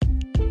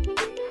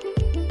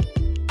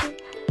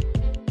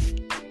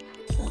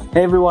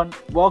Hey everyone,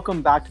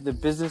 welcome back to the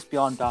Business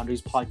Beyond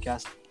Boundaries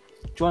podcast.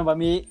 Joined by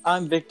me,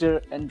 I'm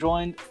Victor, and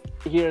joined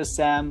here is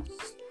Sam,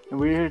 and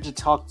we're here to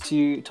talk to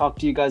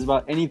you guys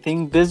about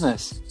anything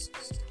business.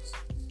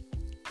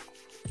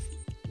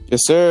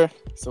 Yes, sir.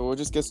 So we'll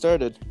just get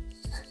started.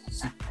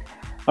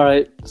 All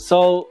right,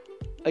 so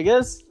I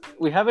guess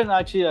we haven't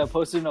actually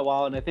posted in a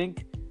while, and I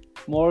think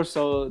more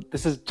so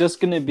this is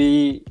just going to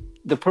be,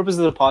 the purpose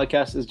of the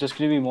podcast is just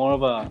going to be more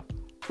of a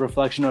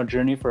reflection or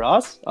journey for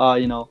us,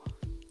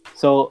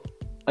 So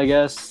I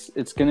guess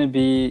it's going to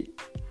be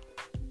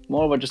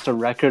more of just a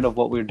record of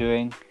what we're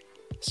doing,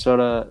 sort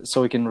of,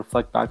 so we can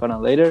reflect back on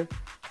it later.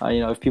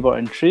 If people are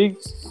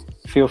intrigued,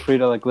 feel free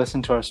to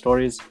listen to our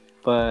stories,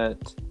 but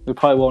we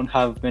probably won't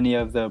have many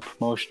of the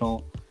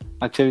promotional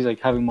activities like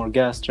having more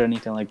guests or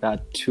anything like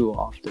that too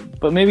often.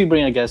 But maybe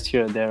bring a guest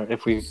here or there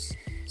if we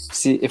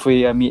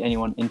meet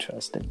anyone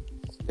interesting.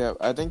 Yeah,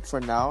 I think for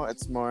now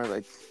it's more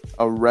like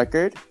a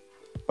record,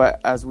 but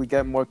as we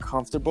get more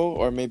comfortable,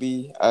 or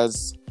maybe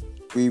as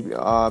we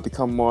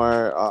become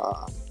more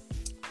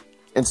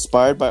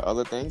inspired by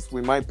other things,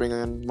 we might bring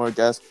in more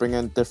guests, bring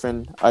in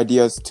different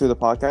ideas to the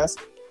podcast.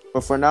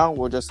 But for now,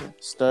 we'll just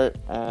start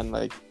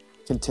and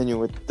continue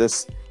with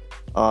this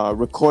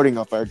recording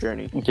of our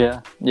journey.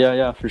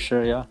 Yeah, for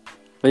sure, yeah.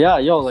 But yeah,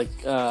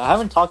 I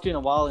haven't talked to you in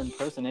a while in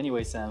person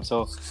anyway, Sam.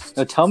 So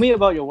tell me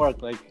about your work.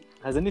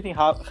 Has anything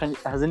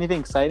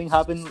exciting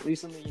happened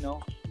recently,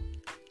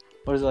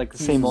 Or is it the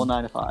same old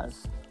 9 to 5?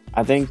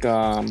 I think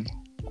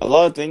a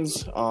lot of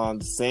things are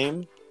the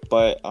same,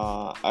 but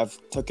I've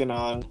taken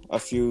on a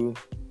few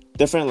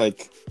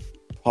different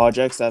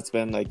projects that's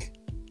been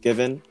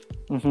given,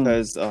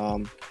 because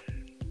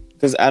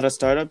at a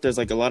startup there's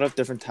a lot of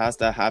different tasks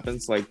that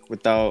happens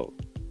without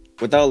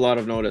a lot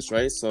of notice,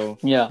 right? So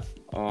yeah,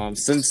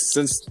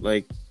 since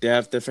they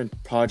have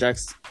different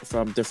projects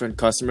from different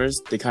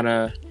customers, they kind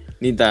of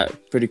need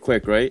that pretty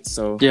quick, right?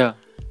 So yeah,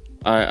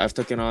 I've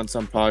taken on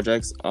some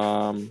projects.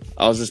 I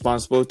was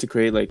responsible to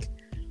create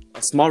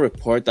a small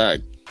report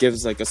that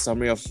gives a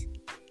summary of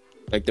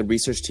the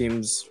research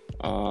team's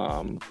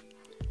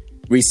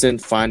recent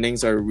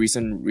findings or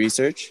recent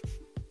research,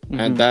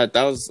 and that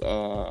was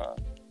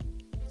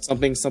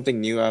something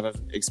new I've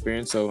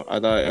experienced. So I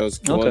thought it was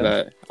cool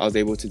that I was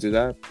able to do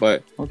that.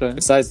 But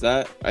besides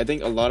that, I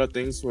think a lot of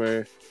things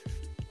were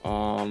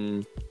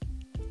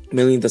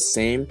mainly the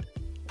same,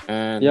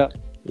 and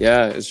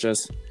it's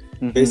just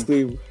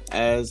basically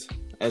as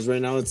right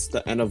now it's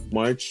the end of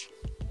March.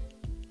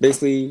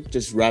 Basically,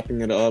 just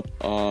wrapping it up.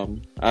 I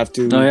have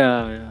to. Oh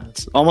yeah.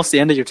 It's almost the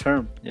end of your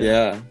term.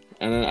 Yeah,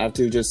 and then I have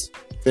to just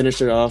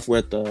finish it off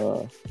with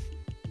the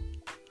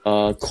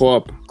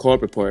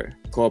co-op report,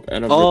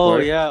 end of report. Oh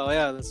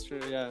yeah, that's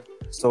true. Yeah.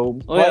 So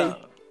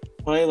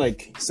probably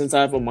since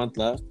I have a month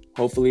left,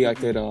 hopefully I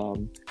could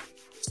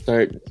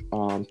start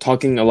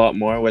talking a lot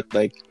more with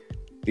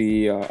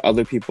the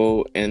other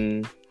people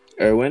in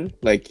Irwin.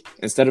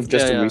 Instead of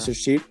just a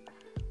research team,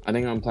 I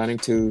think I'm planning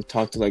to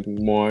talk to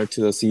more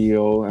to the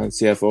CEO and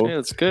CFO. Yeah,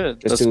 that's good.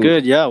 That's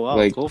good. Yeah,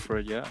 wow, go for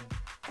it. Yeah.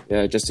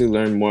 Yeah, just to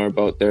learn more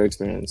about their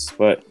experience.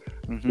 But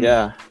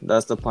yeah,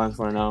 that's the plan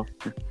for now.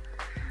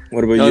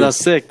 What about you? That's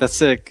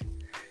sick.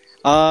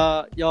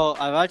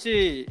 I've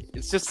actually,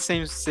 it's just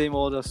the same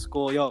old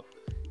school.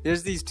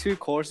 There's these 2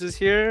 courses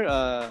here.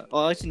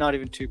 Actually not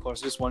even 2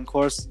 courses, just 1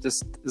 course.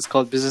 This is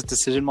called Business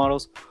Decision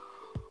Models.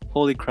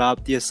 Holy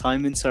crap, the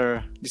assignments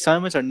are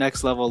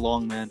next level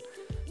long, man.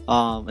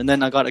 And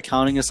then I got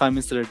accounting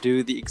assignments that are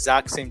due the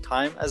exact same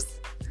time as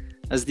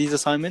these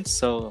assignments,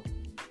 so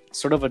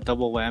sort of a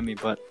double whammy.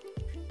 But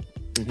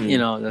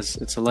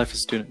it's a life of a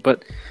student.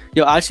 But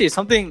actually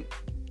something,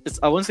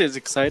 I wouldn't say it's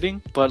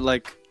exciting, but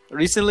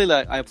recently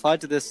I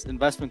applied to this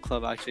investment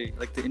club, actually,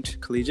 the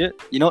intercollegiate,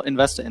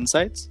 Investa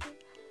Insights.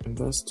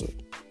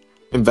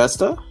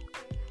 Investa?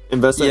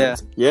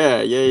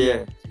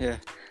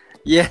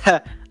 Yeah.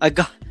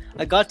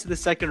 I got to the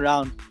second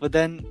round, and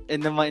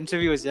then my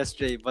interview was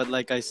yesterday, but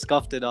I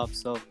scuffed it up,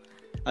 so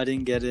I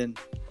didn't get in.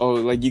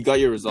 Oh, you got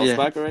your results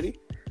back already?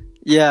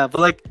 Yeah,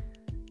 but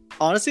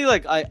honestly,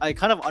 I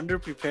kind of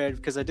underprepared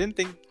because I didn't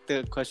think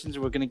the questions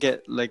were gonna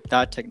get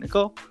that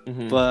technical.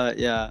 But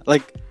yeah,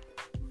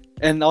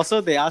 and also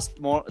they asked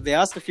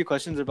a few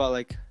questions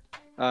about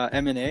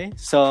M&A,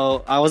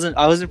 so I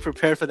wasn't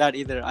prepared for that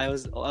either. I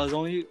was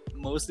only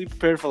mostly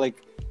prepared for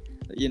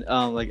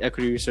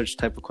equity research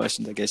type of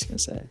questions, I guess you can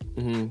say.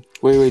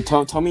 Wait,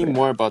 tell me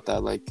more about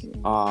that,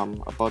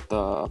 about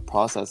the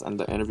process and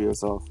the interview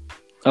itself.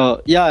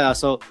 Oh yeah,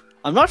 so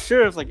I'm not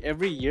sure if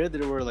every year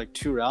there were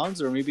 2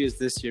 rounds, or maybe it's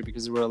this year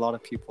because there were a lot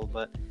of people.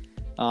 But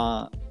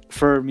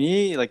for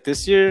me,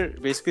 this year,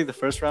 basically the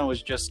first round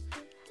was just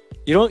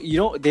I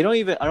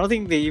don't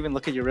think they even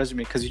look at your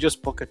resume, because you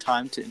just book a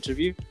time to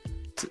interview.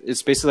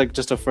 It's basically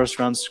just a first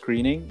round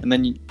screening, and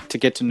then to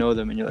get to know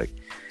them, and you're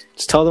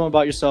just tell them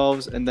about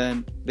yourselves, and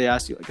then they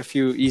ask you a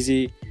few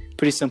easy,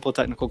 pretty simple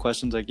technical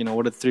questions, what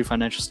are the 3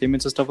 financial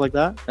statements and stuff like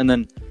that. And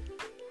then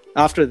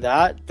after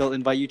that, they'll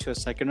invite you to a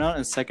second round,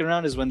 and second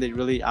round is when they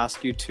really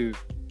ask you to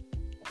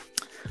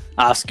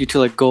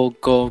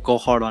go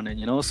hard on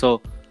it,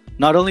 So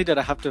not only did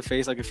I have to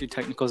face like a few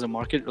technicals and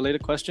market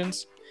related questions,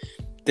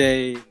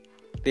 they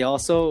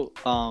also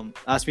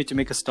asked me to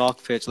make a stock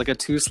pitch, like a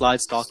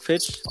 2-slide stock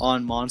pitch on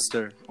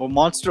Monster or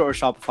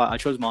Shopify. I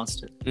chose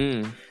Monster,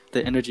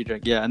 the energy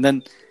drink. Yeah, and then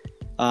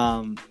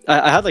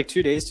I had like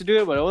 2 days to do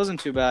it, but it wasn't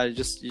too bad. You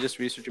just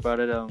research about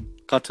it.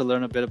 Got to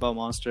learn a bit about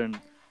Monster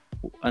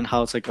and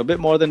how it's like a bit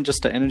more than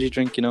just an energy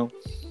drink, you know.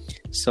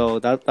 So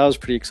that was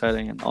pretty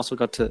exciting, and also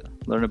got to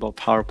learn about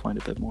PowerPoint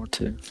a bit more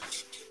too.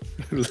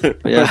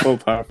 Yeah,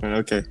 PowerPoint.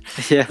 Okay.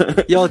 Yeah,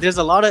 yo, there's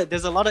a lot of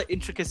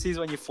intricacies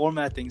when you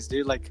format things,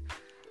 dude.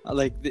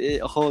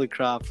 Holy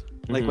crap!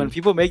 Like when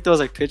people make those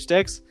like pitch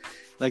decks,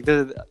 like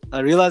I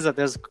realize that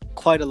there's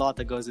quite a lot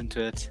that goes into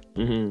it.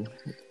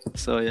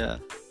 So yeah.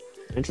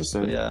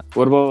 Interesting. Yeah.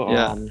 What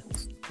about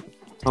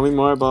tell me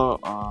more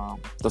about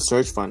the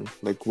search fund.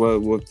 Like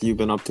what you've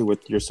been up to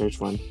with your search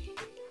fund.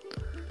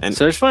 And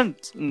search fund,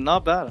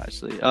 not bad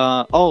actually.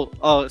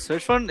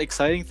 Search fund,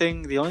 exciting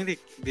thing. The only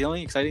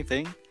exciting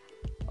thing.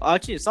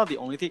 Actually, it's not the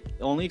only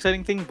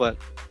exciting thing, but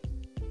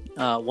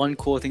one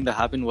cool thing that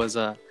happened was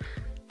I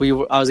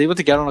was able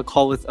to get on a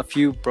call with a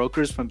few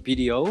brokers from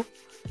BDO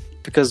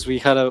because we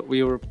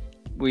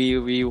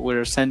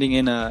were sending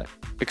in a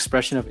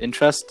expression of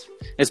interest.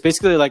 It's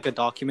basically like a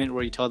document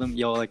where you tell them,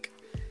 yo, like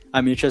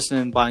I'm interested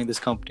in buying this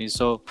company,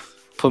 so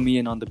put me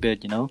in on the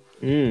bid, you know,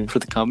 for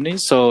the company.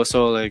 So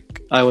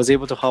like I was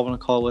able to hop on a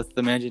call with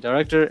the managing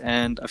director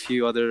and a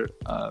few other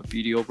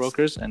BDO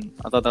brokers, and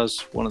I thought that was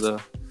one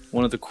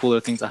of the cooler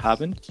things that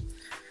happened.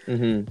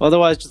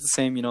 Otherwise, just the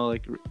same, you know,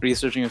 like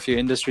researching a few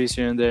industries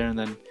here and there, and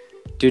then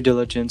due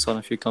diligence on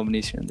a few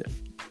companies here and there.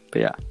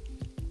 But yeah,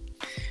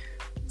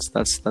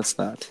 that's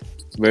that.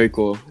 Very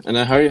cool. And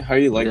then how are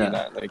you liking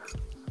that? Like,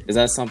 is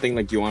that something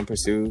like you want to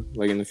pursue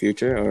like in the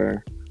future,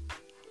 or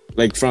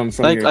like from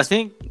like your... I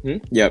think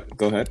Yep,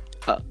 go ahead.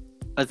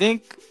 I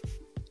think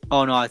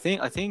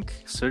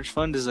search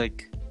fund is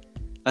like,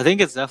 I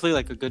think it's definitely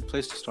like a good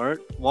place to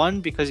start.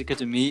 One, because you get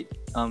to meet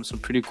some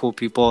pretty cool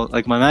people.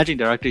 Like my managing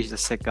director, he's a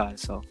sick guy,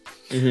 so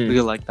we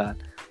get like that.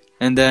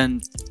 And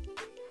then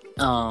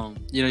you know,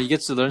 you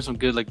get to learn some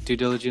good like due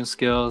diligence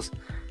skills.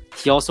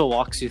 He also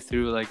walks you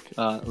through like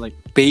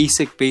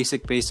basic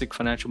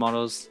financial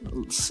models,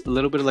 a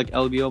little bit of like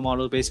LBO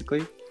models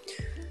basically.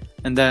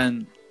 And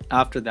then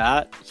after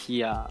that,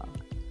 he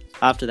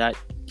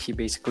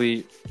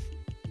basically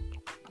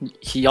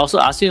he also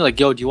asked you like,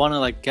 yo, do you want to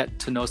like get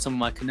to know some of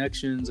my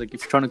connections? Like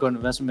if you're trying to go into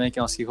investment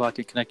banking, I'll see who I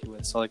can connect you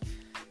with. So like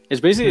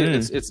it's basically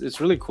it's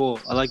really cool.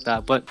 I like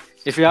that. But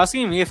if you're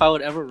asking me if I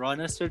would ever run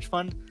a search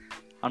fund,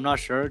 I'm not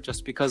sure,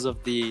 just because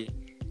of the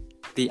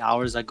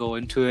hours that go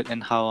into it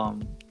and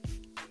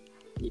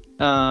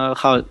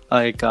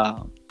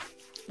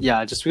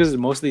just because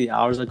most of the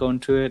hours that go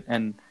into it,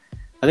 and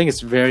I think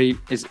it's very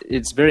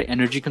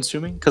energy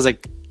consuming because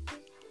like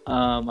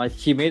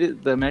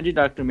the managing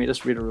director made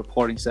us read a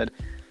report and said,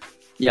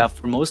 yeah,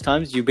 for most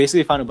times you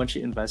basically find a bunch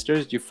of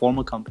investors, you form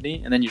a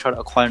company, and then you try to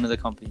acquire another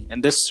company,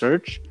 and this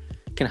search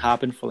can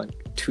happen for like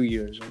 2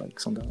 years or like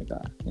something like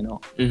that, you know.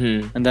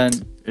 And then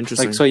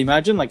interesting. Like, so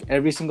imagine like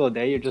every single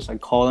day you're just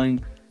like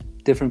calling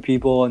different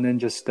people and then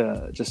just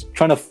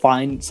trying to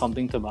find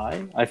something to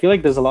buy. I feel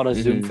like there's a lot of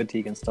Zoom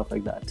fatigue and stuff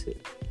like that too.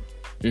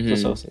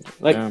 Associated.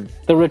 Like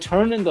the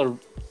return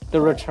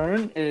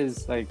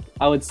is like,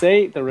 I would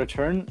say the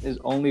return is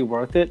only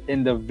worth it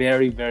in the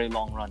very, very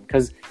long run.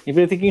 Because if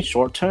you're thinking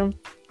short term,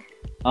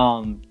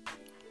 I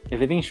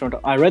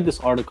read this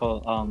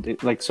article,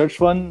 like search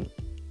fund,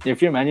 if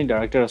you're managing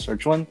director of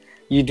search fund,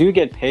 you do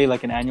get paid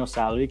like an annual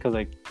salary because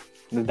like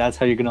that's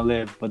how you're gonna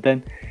live. But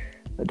then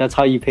that's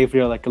how you pay for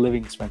your like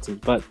living expenses.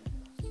 But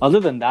other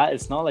than that,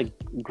 it's not like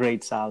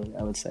great salary,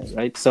 I would say,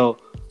 right? So,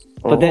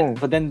 but then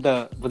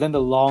the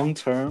long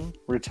term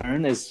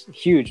return is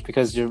huge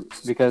because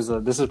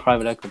this is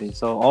private equity.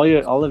 So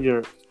all of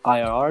your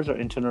IRRs or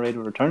internal rate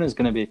of return is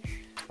gonna be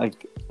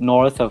like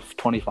north of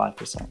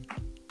 25%.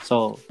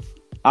 So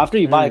after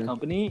you buy a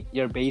company,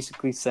 you're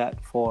basically set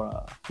for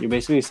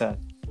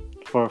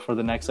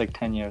the next like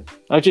 10 years.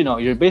 Actually, no,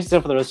 you're basically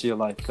set for the rest of your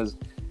life because,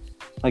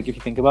 like, if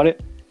you think about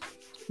it,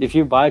 if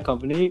you buy a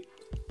company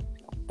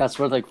that's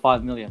worth like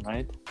 5 million,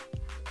 right?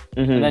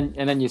 And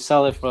then you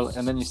sell it with like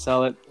an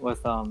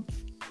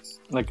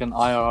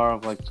IRR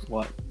of like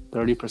what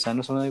 30% or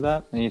something like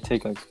that, and you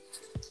take like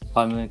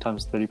 5 million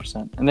times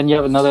 30%, and then you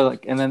have another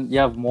like, and then you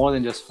have more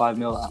than just 5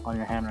 mil on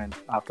your hand right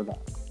after that.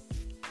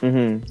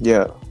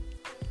 Yeah.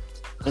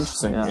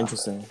 Interesting.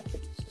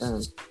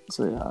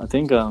 So yeah, I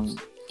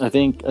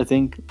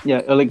think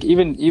yeah, like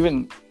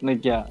even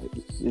like yeah,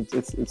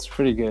 it's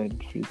pretty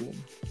good.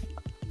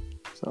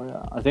 So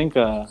yeah, I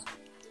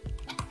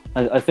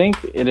think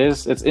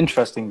it's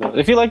interesting though.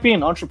 If you like being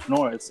an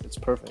entrepreneur, it's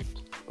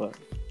perfect. But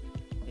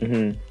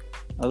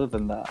other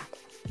than that,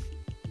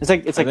 it's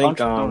like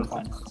entrepreneur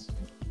finance.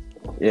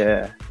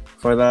 Yeah,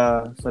 for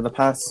the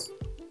past,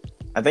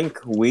 I think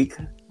week,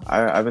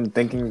 I've been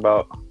thinking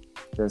about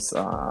this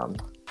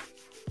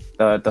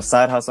the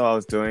side hustle I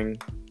was doing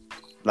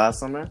last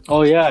summer.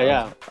 Oh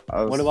yeah.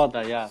 What about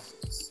that? Yeah,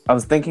 I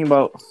was thinking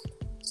about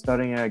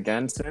starting it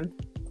again soon.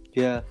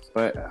 Yeah.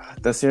 But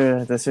this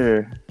year,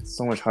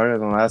 so much harder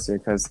than last year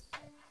because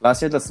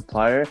last year the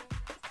supplier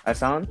I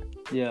found,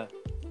 Yeah.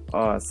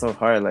 oh, it's so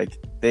hard. Like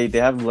they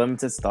have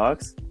limited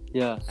stocks,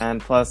 Yeah.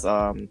 and plus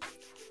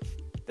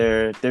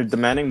they're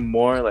demanding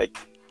more like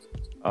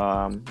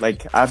I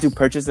have to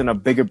purchase in a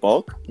bigger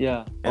bulk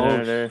Yeah. in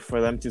order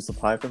for them to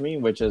supply for me,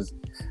 which is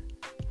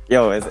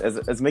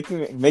it's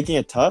making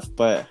it tough.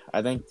 But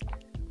I think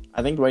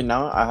right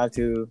now I have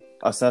to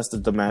assess the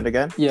demand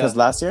again because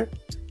last year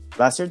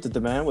the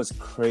demand was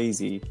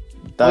crazy.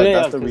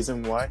 That's the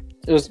reason why.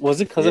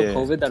 Was it because of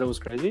COVID that it was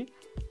crazy?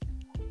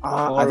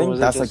 I think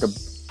that's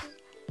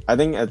I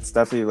think it's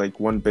definitely like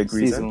one big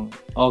reason.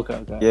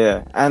 Okay.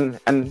 Yeah, and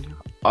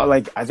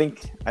like I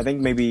think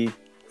maybe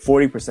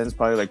 40% is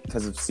probably like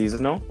because of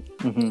seasonal.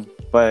 Mm-hmm.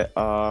 But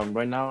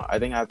right now I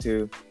think I have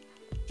to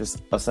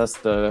just assess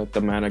the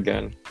demand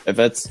again. If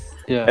it's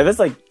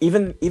like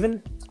even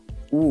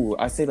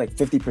I say like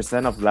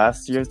 50% of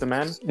last year's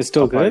demand, it's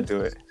still good.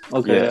 Do it.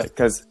 Okay. Yeah,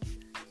 because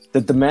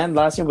the demand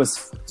last year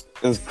was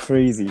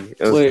crazy.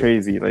 It was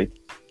crazy. Like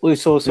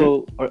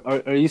so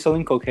are you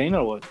selling cocaine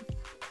or what?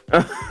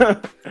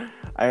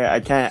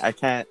 I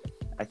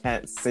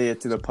can't say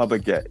it to the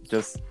public yet.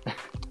 Just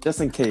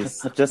in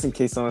case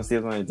someone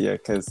steals my idea.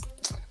 Because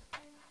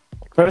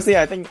personally,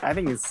 I think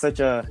it's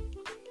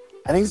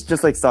it's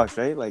just like stocks,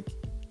 right? Like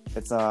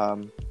it's a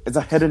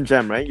hidden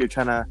gem, right? You're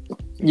trying to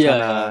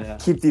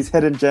keep these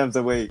hidden gems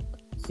away.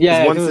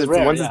 Yeah, once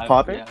it's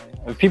popping. Yeah.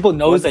 If people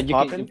knows that you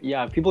can.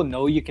 Yeah, if people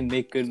know you can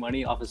make good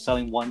money off of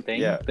selling one thing.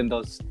 Yeah. Then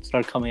they'll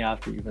start coming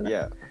after you for that.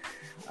 Yeah.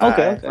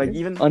 Okay. Like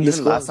even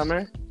last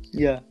summer.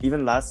 Yeah.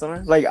 Even last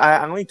summer, like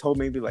I only told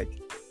maybe like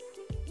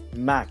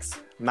max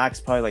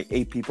probably like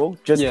 8 people,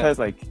 just because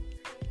like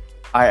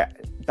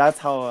that's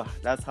how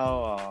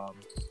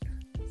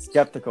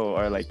skeptical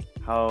or like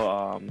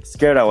how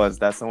scared I was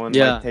that someone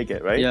might take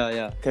it, right?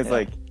 Yeah. Because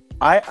like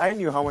I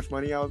knew how much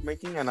money I was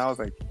making, and I was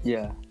like,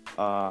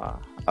 I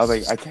was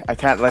like, I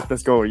can't let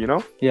this go, you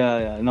know?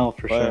 Yeah. No,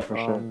 for sure.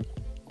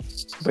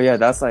 But yeah,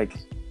 that's like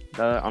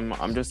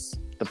I'm just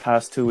the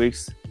past 2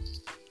 weeks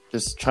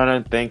just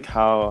trying to think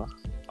how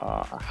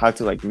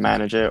to like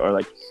manage it or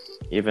like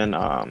even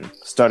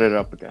start it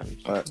up again.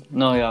 But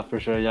no, yeah, for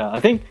sure. Yeah, I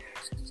think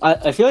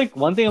I feel like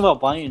one thing about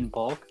buying in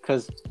bulk,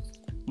 because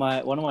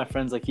one of my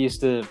friends, like, he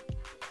used to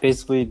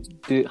basically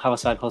have a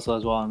side hustle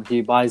as well, and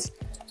he buys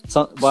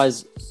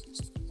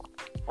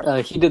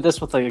he did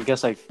this with, like, I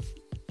guess like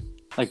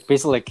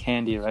basically like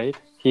candy, right?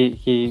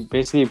 He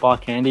basically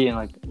bought candy and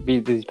like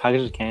these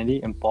packages of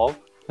candy in bulk,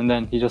 and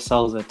then he just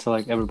sells it to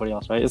like everybody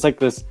else, right? It's like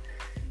this.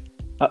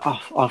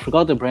 I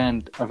forgot the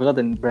brand,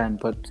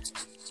 but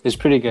it's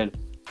pretty good.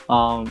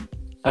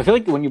 I feel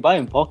like when you buy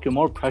in bulk, you're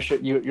more pressure.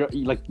 You're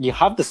like you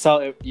have to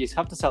sell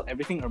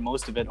everything or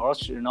most of it, or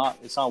else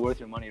it's not worth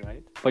your money,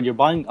 right? But you're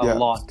buying a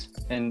lot,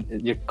 and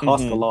it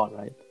costs a lot,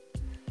 right?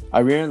 I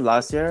remember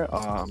last year,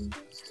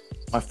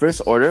 my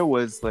first order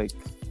was like,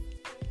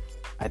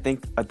 I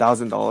think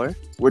 $1,000,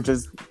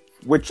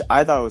 which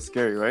I thought was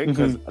scary, right?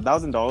 Because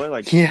 $1,000,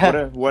 like,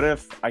 what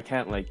if I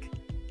can't like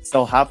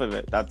sell half of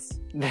it? That's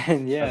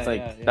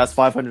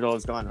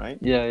 $500 gone, right?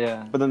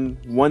 Yeah. But then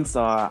once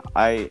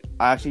I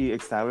actually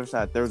established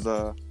that there's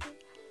a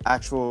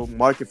actual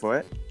market for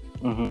it,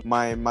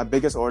 my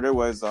biggest order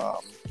was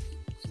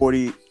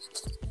 40.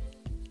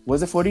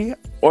 Was it 40?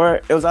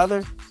 Or it was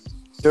either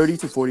 30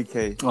 to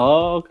 40K.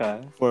 Oh,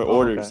 okay. For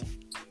orders. Okay.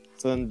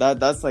 So then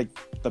that's like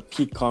the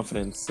peak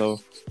confidence. So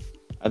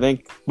I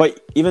think, but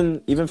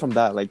even from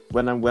that, like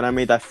when I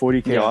made that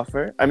 40K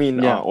offer,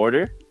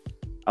 order,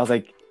 I was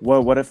like,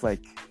 well, what if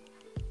like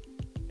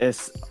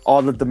it's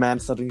all the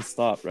demand suddenly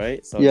stopped,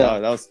 right? So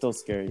that was still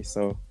scary.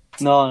 So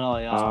no,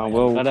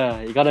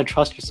 you gotta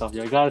trust yourself.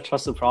 You gotta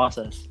trust the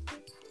process.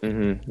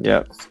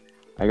 Yeah,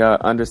 I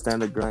gotta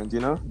understand the grind, you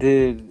know,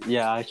 dude.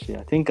 Yeah, actually,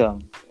 I think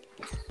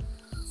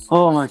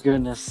oh my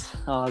goodness,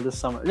 this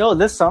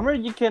summer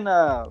you can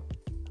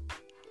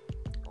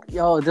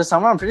this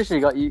summer I'm pretty sure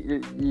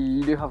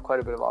you do have quite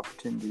a bit of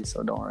opportunity.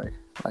 So don't worry.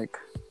 Like,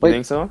 wait, you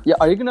think so? Yeah.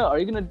 Are you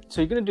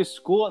gonna do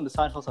school and the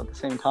side hustle at the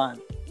same time?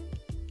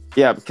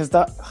 Yeah, because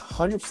that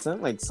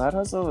 100% like side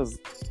hustle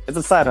it's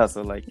a side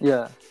hustle. Like,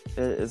 yeah,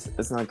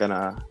 it's not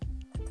gonna.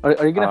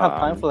 Are you gonna have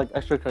time for like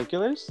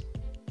extracurriculars?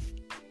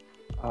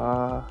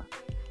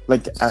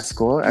 Like at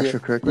school,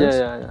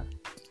 extracurriculars.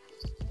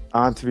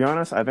 Yeah. To be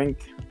honest, I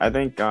think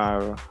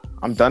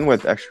I'm done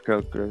with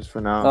extracurriculars for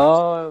now.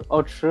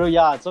 Oh, true.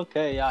 Yeah, it's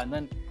okay. Yeah, and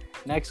then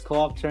next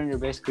co-op turn, you're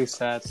basically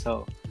set,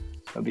 so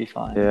it'll be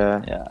fine.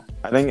 Yeah.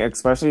 I think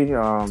especially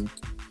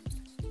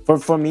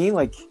for me,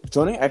 like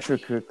joining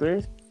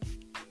extracurriculars,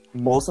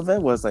 most of it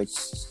was like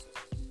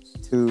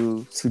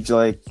to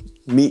like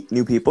meet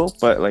new people,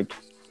 but like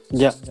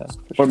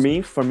for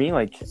me,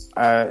 like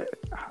I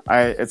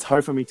it's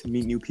hard for me to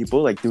meet new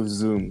people like through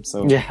Zoom.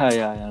 So no,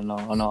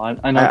 I know.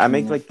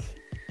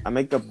 I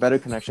make a better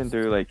connection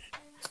through like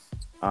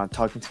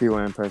talking to people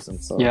in person.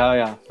 So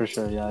yeah, for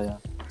sure. Yeah.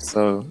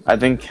 So I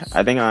think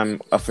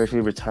I'm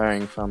officially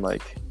retiring from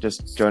like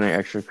just joining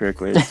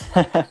extracurriculars.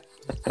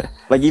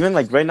 like even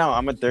like right now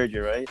I'm a third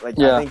year, right? Like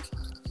Yeah. I think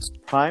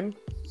prime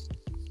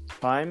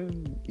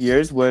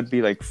years would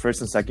be like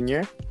first and second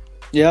year.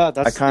 Yeah,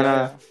 that's I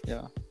kinda-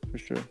 yeah, for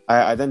sure.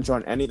 I didn't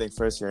join anything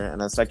first year,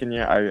 and then second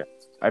year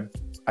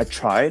I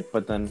tried,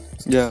 but then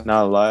Yeah.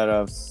 not a lot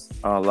of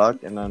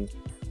luck, and then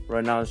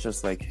right now it's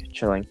just like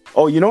chilling.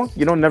 Oh,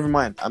 never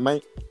mind. I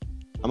might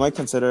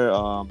consider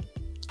a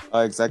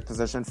exec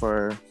position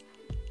for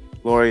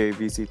Laurier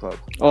VC Club.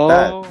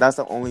 Oh. That's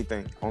the only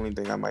thing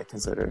I might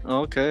consider.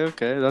 Okay.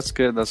 That's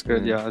good.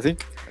 Mm. Yeah, I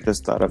think. I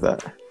just thought of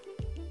that.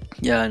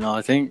 Yeah, no,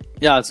 I think.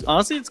 Yeah, it's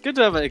honestly it's good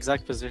to have an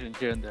exact position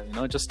here and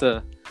there. Just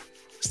to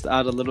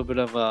add a little bit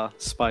of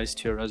spice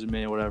to your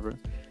resume or whatever.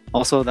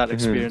 Also, that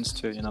experience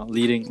to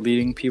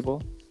leading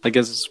people. I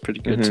guess it's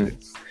pretty good too.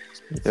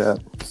 Yeah.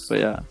 But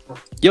yeah,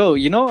 yo,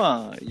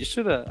 you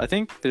should. I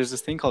think there's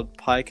this thing called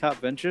PiCap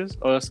Ventures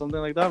or something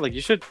like that. Like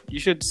you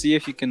should see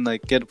if you can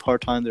like get a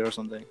part time there or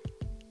something.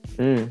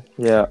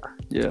 Yeah.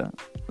 Yeah.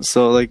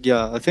 So like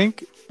I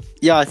think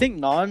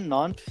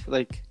non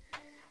like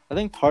I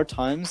think part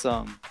times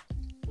are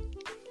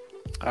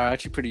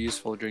actually pretty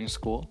useful during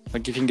school.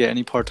 Like if you can get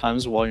any part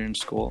times while you're in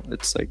school,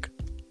 it's like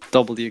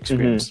double the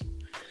experience.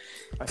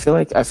 I feel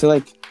like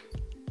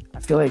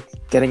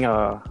getting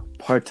a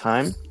part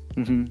time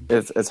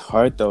it's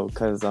hard though,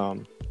 because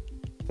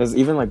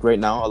even like right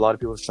now a lot of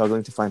people are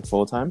struggling to find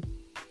full time.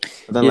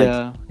 But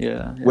then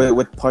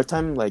with part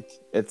time, like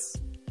it's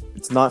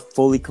not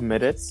fully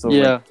committed, so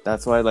like,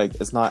 that's why like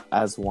it's not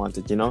as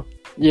wanted,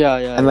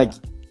 and like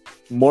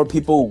more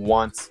people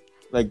want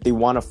they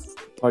want a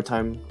part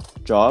time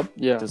job,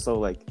 just so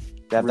like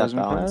they have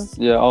resume that balance.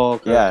 pad? Yeah. Oh,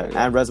 okay. Okay,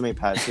 and resume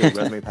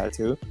pad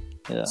too.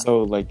 Yeah.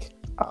 So like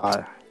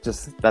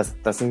just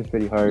that seems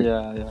pretty hard.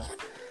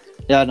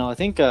 Yeah. No, I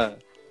think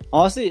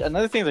honestly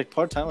another thing is like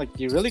part time, like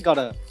you really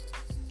gotta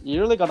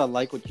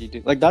like what you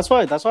do. Like that's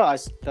why I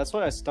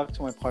stuck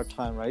to my part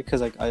time, right?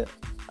 Because like I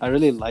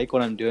really like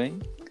what I'm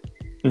doing.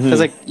 Because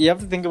like you have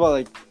to think about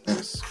like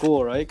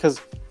school, right?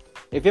 Because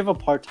if you have a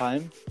part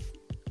time,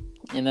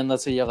 and then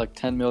let's say you have like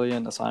 10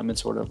 million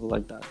assignments or whatever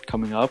like that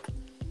coming up,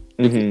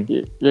 you're gonna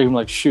be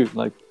like, shoot,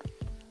 like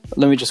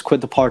let me just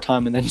quit the part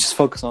time and then just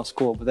focus on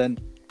school. But then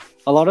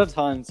a lot of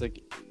times,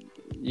 like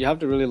you have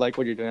to really like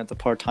what you're doing at the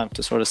part time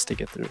to sort of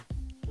stick it through.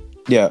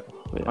 Yeah,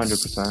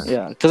 100%.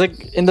 Yeah, because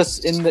like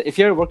if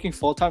you're working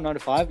full time 9 to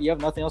 5, you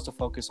have nothing else to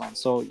focus on,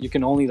 so you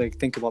can only like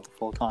think about the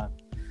full time.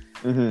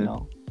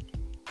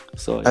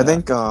 So I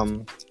think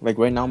like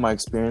right now my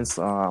experience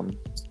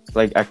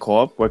like at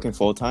co-op working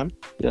full time.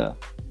 Yeah.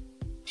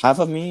 Half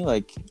of me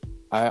like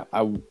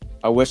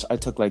I wish I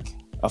took like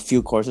a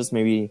few courses,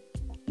 maybe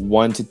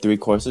 1 to 3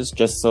 courses,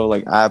 just so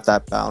like I have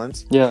that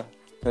balance. Yeah.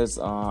 Because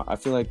I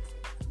feel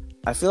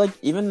like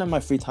even in my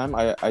free time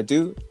I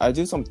do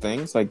some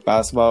things like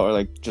basketball or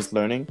like just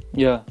learning.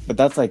 Yeah. But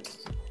that's like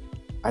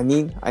I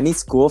need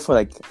school for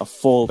like a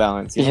full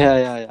balance.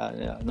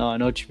 Yeah. No, I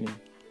know what you mean.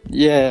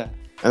 Yeah.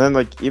 And then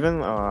like even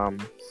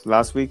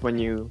last week when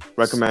you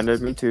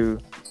recommended me to,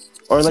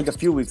 or like a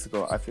few weeks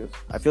ago, I feel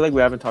like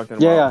we haven't talked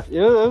in a while.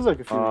 Yeah, it was like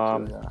a few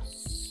weeks ago.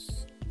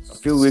 A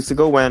few weeks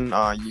ago when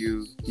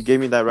you gave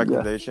me that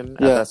recommendation at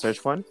that search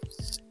fund.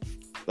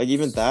 Like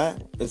even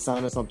that, it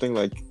sounded something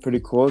like pretty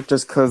cool,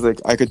 just cause like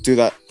I could do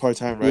that part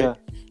time, right? Yeah.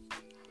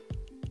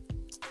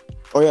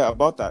 Oh yeah,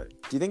 about that.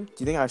 Do you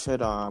think I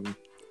should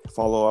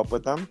follow up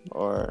with them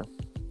or?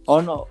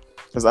 Oh no,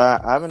 because I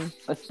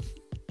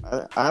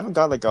haven't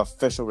got like an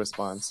official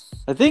response.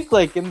 I think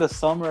like in the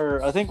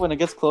summer, I think when it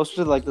gets closer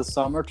to like the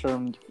summer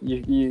term,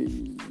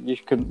 you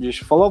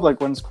should follow up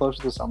like when it's closer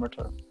to the summer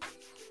term.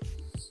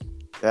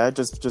 Yeah,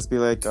 just be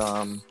like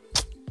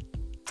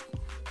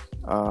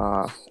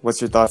what's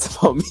your thoughts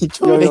about me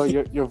joining?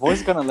 Yo, your voice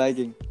is kind of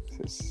lagging.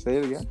 Say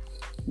it again.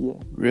 Yeah.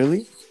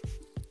 Really?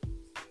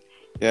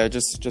 Yeah,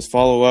 just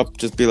follow up.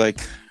 Just be like,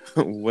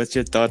 what's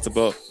your thoughts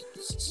about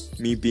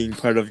me being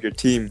part of your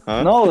team,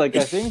 huh? No, like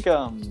I think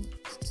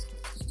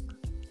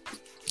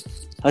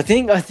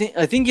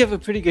you have a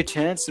pretty good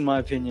chance in my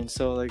opinion.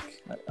 So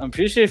like I'm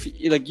pretty sure if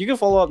like you can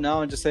follow up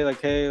now and just say like,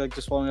 hey, like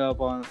just following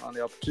up on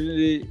the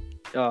opportunity.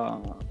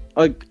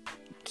 Like,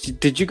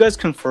 did you guys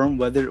confirm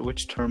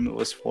which term it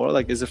was for?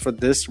 Like, is it for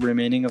this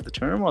remaining of the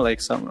term or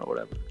like summer or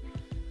whatever?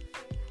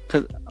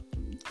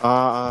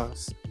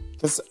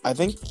 Because I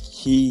think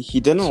he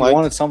didn't like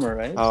wanted summer,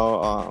 right?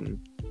 How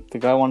the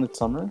guy wanted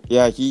summer.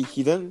 Yeah, he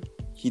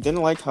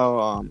didn't like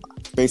how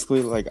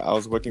basically like I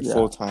was working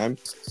full time,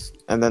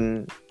 and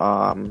then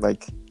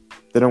like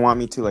didn't want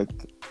me to like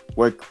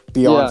work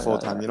beyond full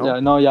time. You know? Yeah.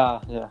 No.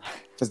 Yeah.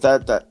 Because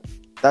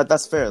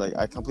that's fair. Like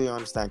I completely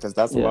understand because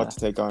that's a lot to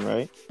take on,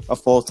 right? A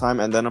full time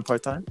and then a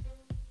part time,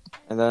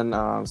 and then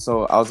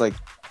so I was like,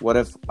 what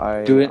if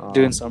I do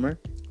in summer?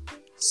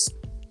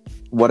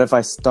 What if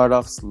I start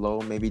off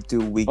slow, maybe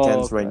do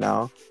weekends right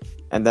now,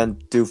 and then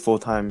do full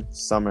time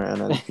summer? And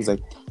then he's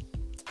like,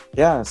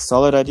 yeah,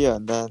 solid idea.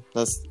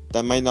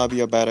 That might not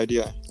be a bad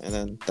idea. And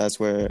then that's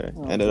where it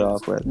ended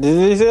off with.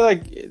 Did he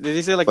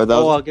say like,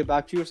 I'll get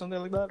back to you or something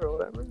like that or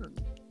whatever?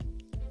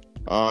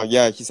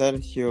 Yeah, he said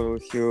he'll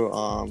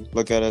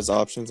look at his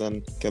options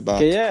and get back.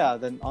 Okay, yeah.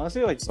 Then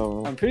honestly, like,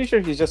 So I'm pretty sure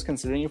he's just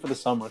considering you for the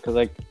summer because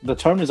like the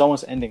term is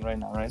almost ending right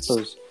now, right? So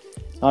there's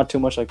not too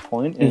much like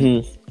point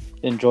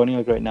in joining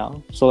like right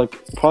now. So like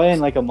probably in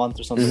like a month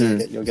or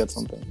something, you'll get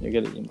something. You'll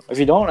get an email. If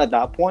you don't at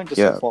that point, just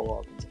like, follow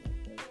up.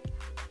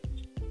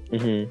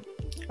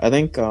 I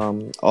think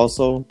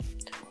also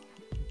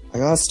I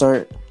gotta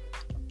start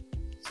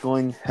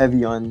going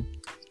heavy on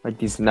like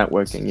these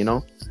networking, you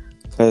know,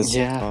 because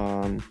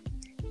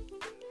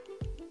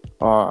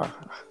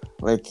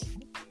like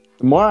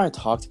the more I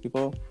talk to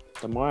people,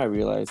 the more I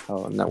realize how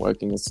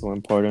networking is so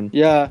important.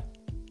 Yeah,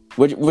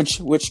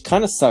 which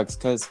kind of sucks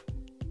because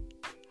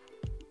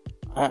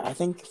I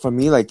think for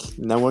me like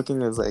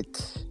networking is like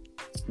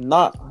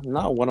not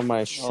one of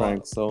my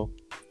strengths. So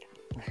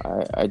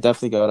I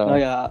definitely gotta. Oh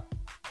yeah.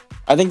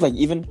 I think like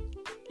even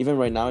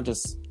right now,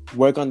 just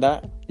work on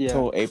that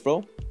till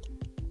April.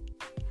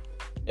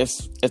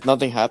 If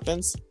nothing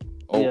happens,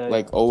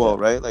 well,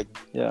 right? Like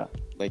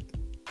like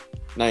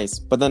nice.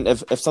 But then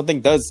if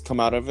something does come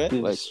out of it,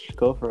 like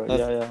go for it.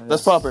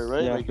 That's proper,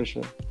 right? Yeah, like, for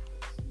sure.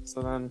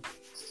 So then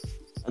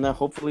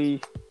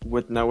hopefully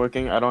with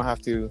networking, I don't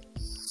have to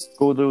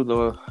go through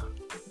the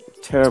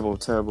terrible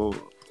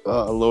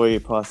lawyer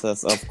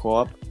process of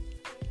co-op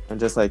and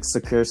just like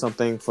secure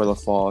something for the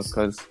fall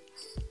because.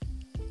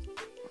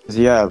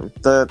 Yeah,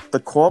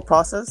 the co-op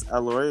process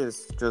at Lori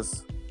is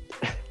just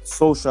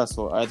so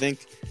stressful. I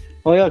think.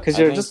 Oh yeah, because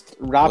you're just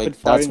rapid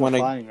firing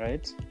applying,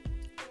 right?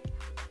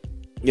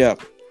 Yeah,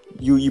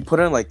 you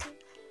put in like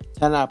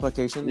 10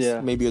 applications,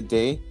 maybe a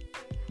day,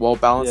 while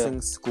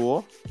balancing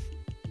school,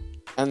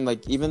 and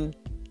like even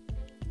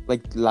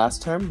like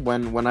last term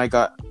when I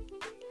got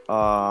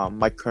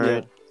my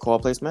current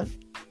co-op placement,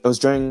 it was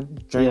during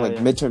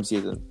midterm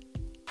season,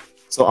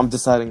 so I'm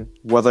deciding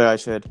whether I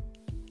should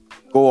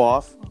go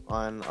off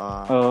on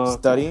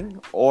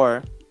studying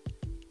or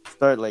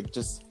start like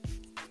just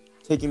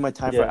taking my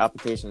time for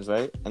applications,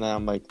 right? And then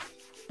I'm like,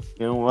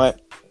 you know what,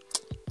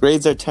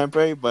 grades are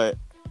temporary, but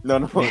no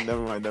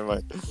never mind.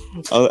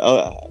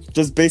 I'll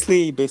just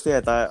basically I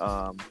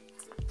thought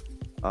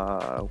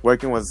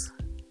working was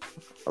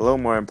a little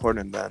more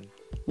important than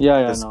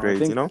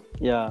grades, you know?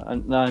 Yeah,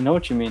 and I know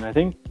what you mean. I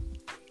think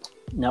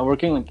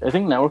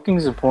networking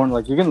is important.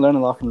 Like you can learn a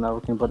lot from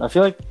networking, but I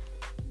feel like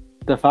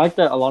the fact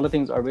that a lot of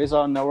things are based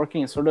on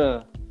networking is sort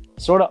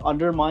of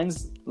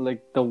undermines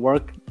like the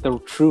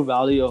true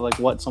value of like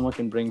what someone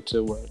can bring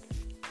to work.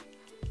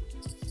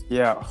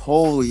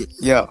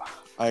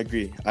 I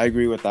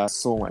agree with that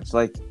so much.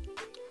 Like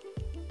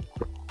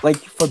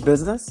for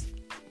business,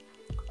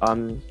 a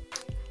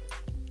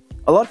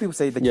lot of people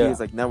say the key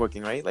is like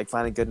networking, right? Like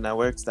finding good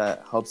networks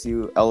that helps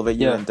you elevate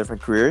you in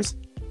different careers.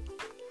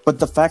 But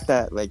the fact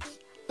that like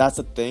that's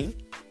a thing,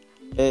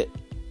 it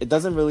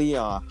doesn't really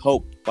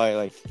help by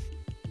like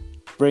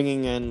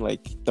bringing in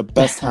like the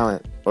best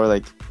talent or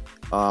like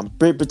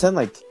pretend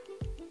like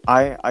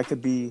I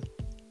could be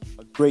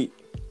a great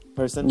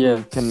person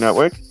who can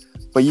network,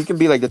 but you can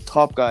be like the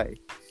top guy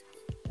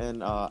and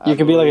you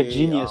can be like a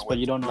genius, but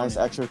you don't know. Nice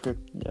extra.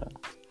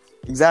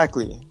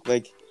 Exactly.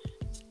 Like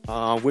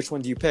which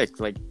one do you pick?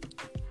 Like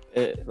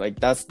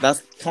that's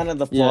kind of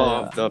the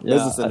flaw of the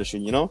business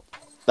industry, you know?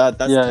 That's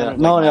kind of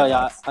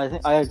like I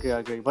think I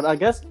agree. But I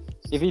guess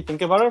if you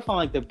think about it from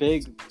like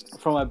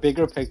from a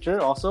bigger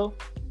picture also,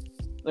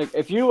 like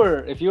if you were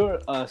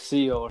a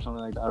CEO or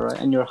something like that, right?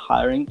 And you're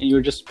hiring and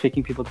you're just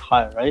picking people to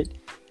hire, right?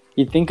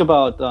 You think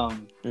about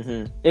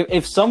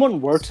if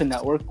someone were to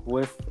network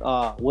with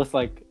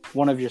like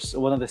one of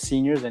the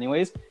seniors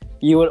anyways,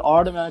 you would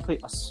automatically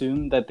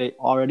assume that they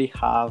already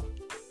have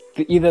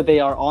either they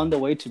are on the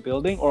way to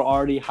building or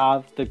already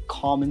have the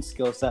common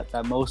skill set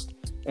that most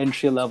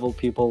entry level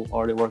people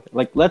already work.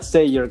 Like let's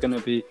say you're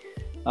gonna be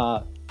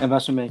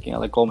investment banking at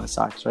like Goldman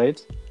Sachs, right?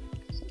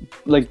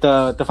 Like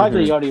the fact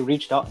that you already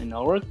reached out in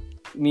network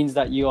means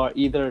that you are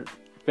either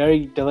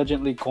very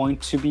diligently going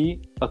to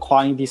be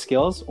acquiring these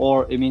skills,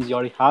 or it means you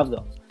already have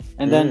them.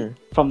 And then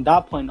from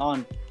that point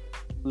on,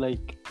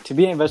 like to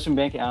be an investment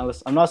banking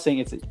analyst, I'm not saying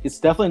it's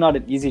definitely not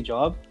an easy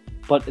job,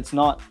 but it's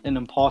not an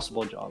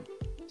impossible job.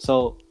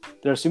 So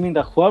they're assuming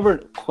that whoever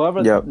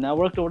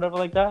networked or whatever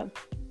like that,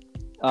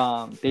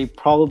 they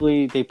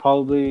probably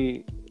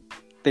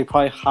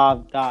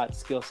have that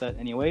skill set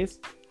anyways.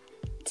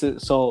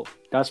 So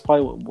that's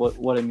probably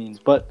what it means.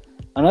 But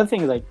another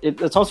thing is like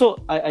it's also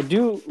I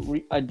do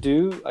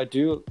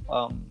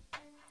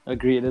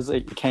agree it is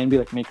like, it can be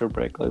like make or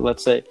break. Like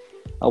let's say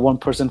one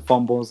person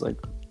fumbles like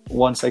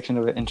one section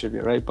of an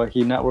interview, right? But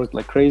he networked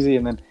like crazy,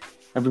 and then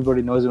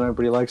everybody knows him,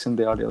 everybody likes him.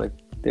 They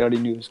already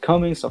knew he was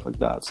coming, stuff like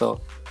that. So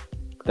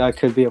that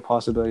could be a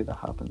possibility that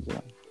happens.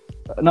 Yeah,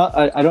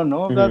 I don't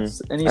know if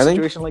that's any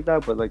situation like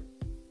that, but like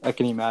I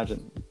can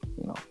imagine,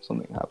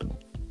 something happening.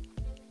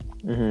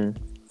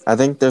 I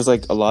think there's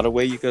like a lot of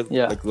way you could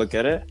like look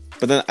at it,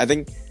 but then I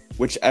think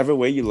whichever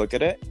way you look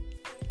at it,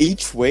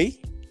 each way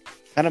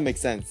kind of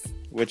makes sense,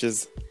 which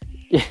is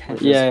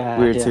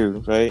weird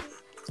too, right?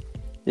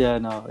 Yeah.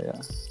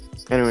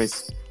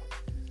 Anyways,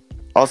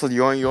 Also,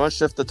 you want to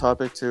shift the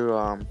topic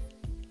to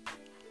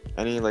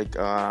any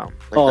the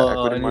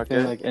equity anything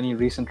market? like any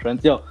recent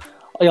trends? Yo,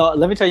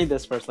 let me tell you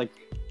this first. Like,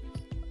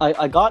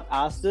 I got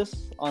asked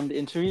this on the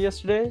interview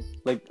yesterday.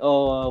 Like,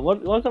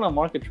 what kind of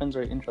market trends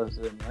are you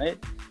interested in, right?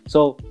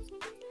 So,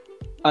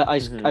 I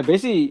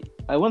basically,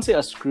 I wouldn't say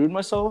I screwed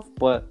myself,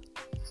 but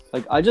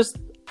like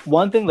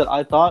one thing that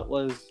I thought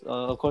was,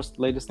 of course,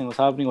 the latest thing was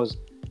happening was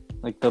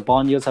like the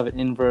bond yields have an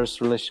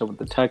inverse relationship with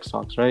the tech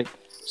stocks, right?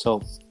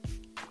 So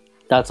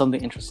that's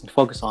something interesting to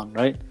focus on,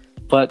 right?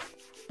 But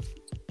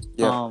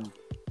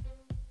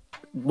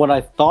what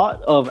I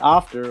thought of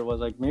after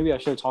was like maybe I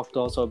should have talked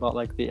also about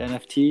like the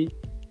NFT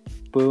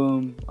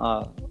boom,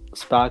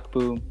 SPAC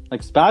boom,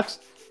 like SPACs,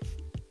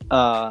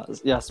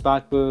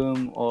 SPAC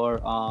boom, or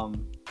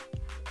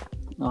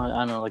I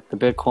don't know, like the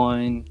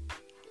Bitcoin,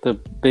 the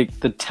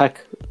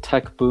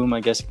tech boom, I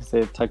guess you can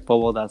say, tech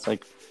bubble that's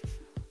like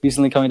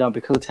recently coming down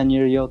because of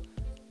 10-year yield.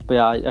 But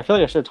yeah, I feel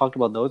like I should have talked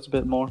about those a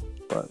bit more,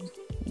 but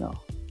no.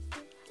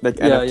 Like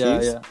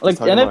NFTs? Yeah. Like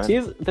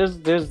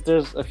NFTs,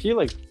 there's a few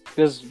like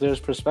there's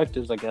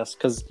perspectives, I guess,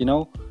 because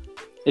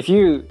if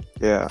you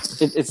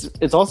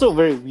it's also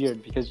very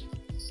weird because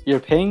you're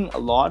paying a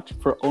lot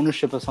for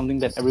ownership of something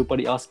that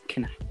everybody else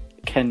can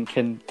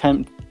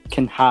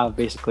have,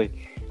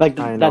 basically. Like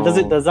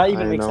does that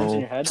even make sense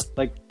in your head?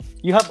 Like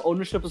you have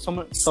ownership of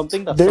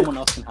something that someone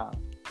else can have.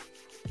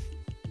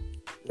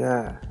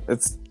 Yeah,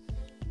 it's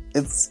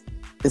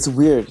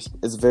weird.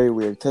 It's very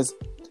weird because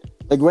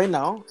like right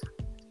now,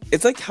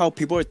 it's like how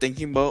people are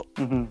thinking about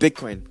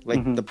Bitcoin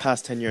like the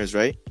past 10 years,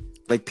 right?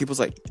 Like people's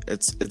like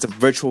it's a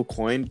virtual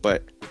coin,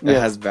 but it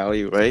has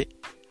value, right?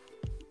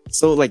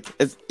 So like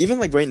it's, even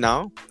like right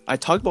now, I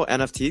talk about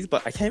NFTs,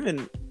 but I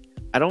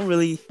don't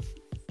really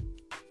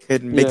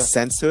could make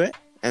sense to it,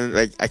 and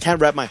like I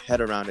can't wrap my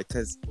head around it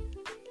because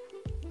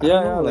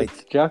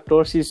like Jack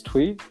Dorsey's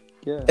tweet.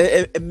 Yeah,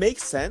 it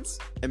makes sense.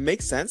 It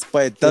makes sense,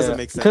 but it doesn't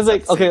make sense. Because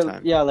let's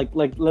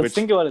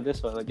think about it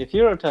this way. Like if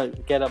you were to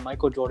get a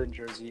Michael Jordan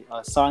jersey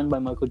signed by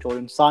Michael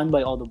Jordan, signed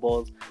by all the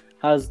Bulls,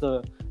 has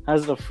the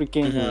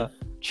freaking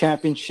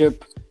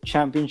championship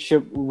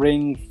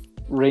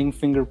ring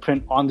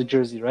fingerprint on the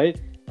jersey, right?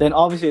 Then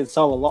obviously it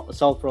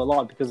sell for a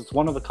lot because it's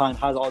one of a kind,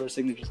 has all their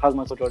signatures, has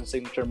Michael Jordan's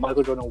signature.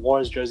 Michael Jordan wore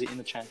his jersey in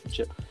the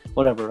championship,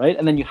 whatever, right?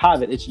 And then you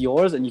have it, it's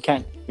yours, and you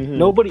can't.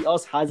 Nobody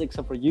else has it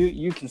except for you.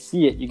 You can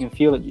see it, you can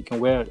feel it, you can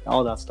wear it,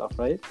 all that stuff,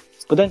 right?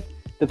 But then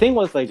the thing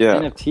was like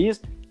NFTs,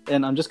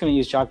 and I'm just gonna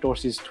use Jack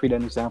Dorsey's tweet as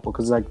an example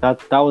because like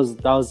that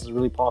was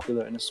really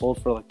popular and it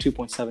sold for like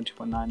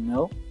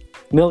 2.9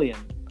 million.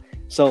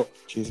 So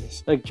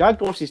Jesus, like Jack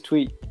Dorsey's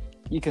tweet,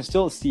 you can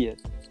still see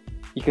it,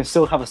 you can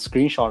still have a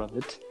screenshot of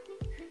it.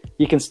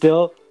 You can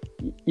still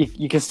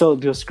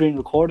do a screen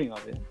recording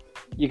of it.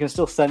 You can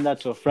still send that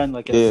to a friend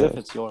like as if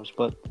it's yours.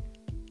 But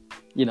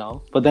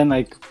but then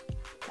like,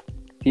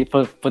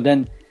 but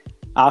then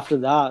after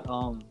that,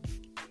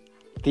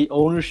 the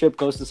ownership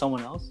goes to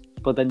someone else.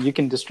 But then you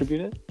can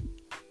distribute it.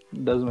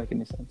 It doesn't make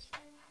any sense.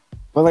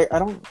 But like I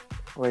don't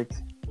like.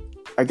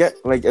 I get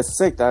like it's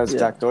sick that it's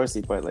Jack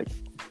Dorsey, but like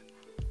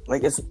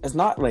it's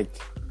not like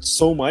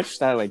so much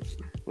that like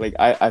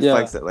I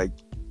flex it like,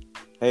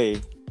 hey,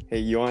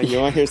 you want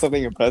to hear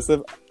something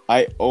impressive?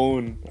 I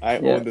own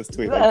this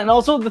tweet. Like, and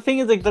also the thing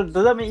is like, does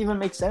that even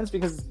make sense?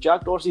 Because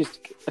Jack Dorsey's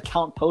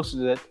account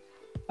posted it,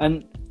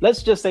 and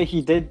let's just say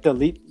he did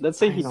delete. Let's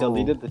say he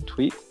deleted the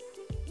tweet,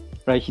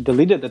 right? He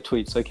deleted the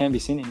tweet, so it can't be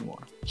seen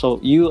anymore. So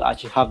you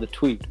actually have the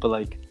tweet, but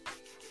like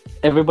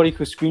everybody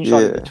who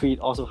screenshotted the tweet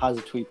also has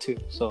a tweet too.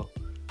 So,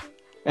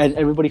 and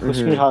everybody who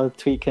screenshotted the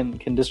tweet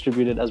can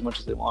distribute it as much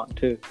as they want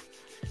too.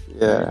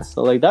 Yeah. Right?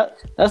 So like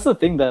that's the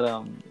thing that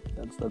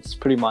that's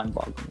pretty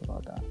mind-boggling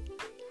about that.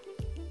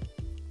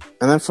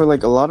 And then for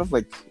like a lot of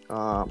like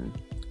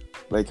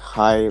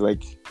high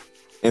like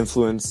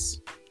influence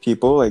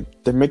people, like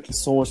they're making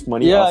so much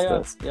money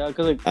off this. Yeah,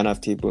 because like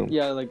NFT boom.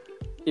 Yeah, like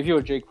if you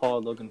were Jake Paul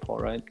or Logan Paul,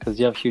 right? Because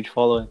you have huge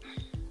following.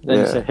 Then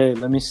you say, hey,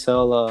 let me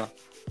sell a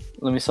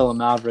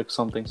Maverick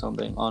something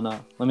on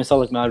a. Let me sell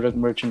like Maverick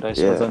merchandise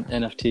as an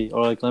NFT,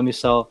 or like let me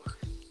sell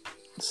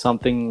some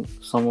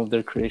of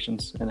their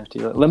creations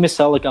NFT. Like, let me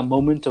sell like a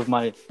moment of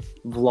my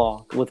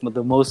vlog with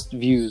the most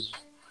views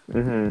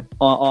on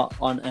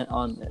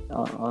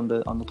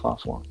the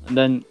platform, and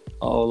then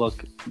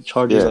look, it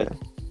charges like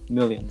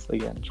millions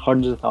again,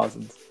 hundreds of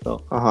thousands.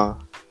 So I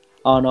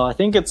don't know. I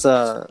think it's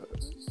whoever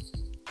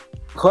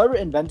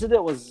invented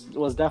it was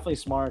definitely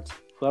smart.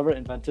 Whoever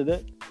invented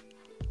it.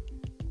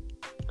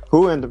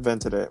 Who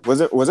invented it?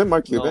 Was it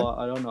Mark Cuban? No,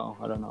 I don't know.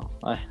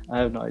 I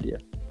have no idea.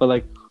 But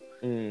like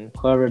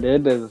whoever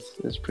did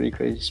is pretty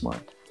crazy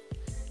smart.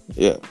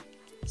 Yeah.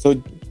 So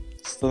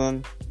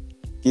then,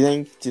 do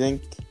you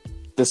think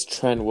this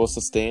trend will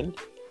sustain,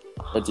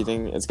 or do you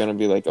think it's gonna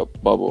be like a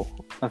bubble?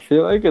 I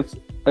feel like it's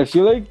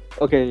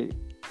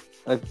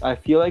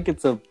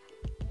a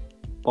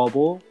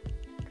bubble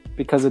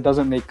because it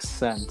doesn't make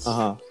sense.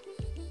 I'm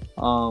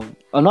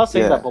not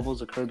saying that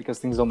bubbles occur because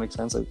things don't make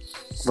sense,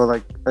 but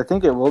like I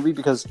think it will be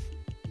because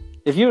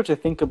if you were to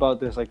think about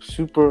this like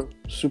super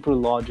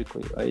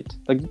logically, right?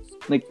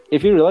 Like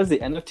if you realize the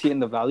NFT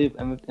and the value of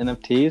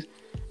NFTs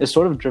is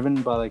sort of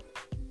driven by like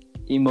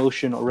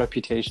emotion or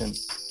reputation.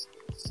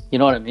 You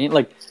know what I mean?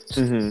 Like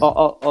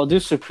I'll do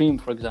Supreme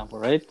for example,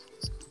 right?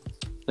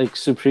 Like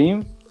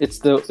Supreme, it's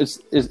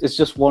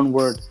just one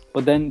word,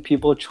 but then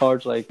people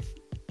charge like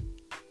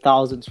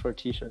thousands for a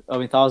t-shirt. I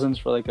mean thousands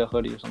for like a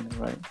hoodie or something,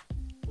 right?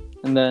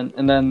 And then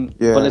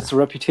but it's the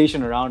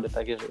reputation around it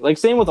that gives it. Like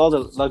same with all the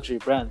luxury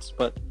brands,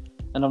 but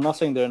and I'm not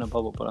saying they're in a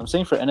bubble, but I'm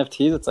saying for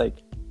NFTs it's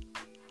like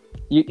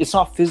it's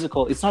not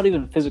physical. It's not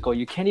even physical.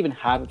 You can't even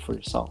have it for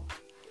yourself.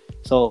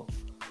 So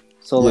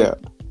like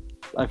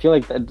I feel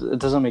like it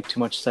doesn't make too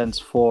much sense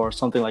for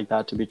something like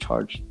that to be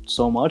charged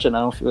so much, and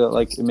I don't feel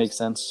like it makes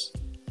sense.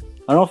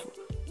 I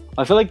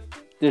feel like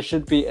there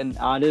should be an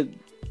added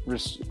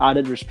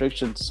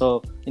restrictions.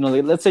 So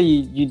like, let's say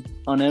you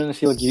on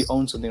NFT like you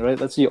own something, right?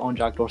 Let's say you own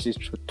Jack Dorsey's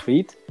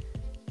tweet.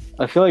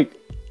 I feel like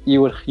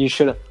you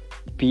should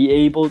be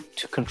able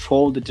to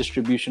control the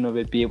distribution of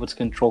it, be able to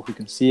control who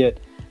can see it,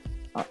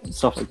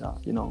 stuff like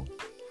that.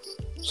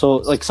 So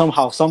like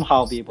somehow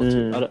be able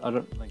to. I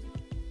don't like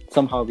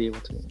somehow be able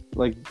to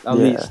like at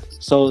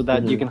least so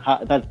that you can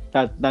have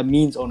that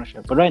means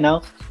ownership. But right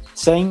now,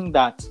 saying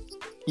that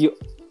you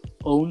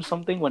own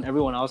something when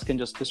everyone else can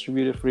just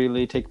distribute it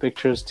freely, take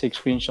pictures, take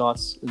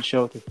screenshots, and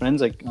share with your friends,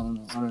 like I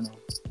don't know.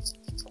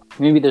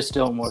 Maybe there's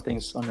still more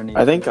things underneath.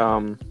 I think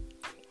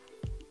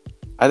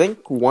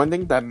one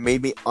thing that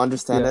made me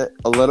understand it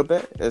a little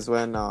bit is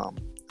when I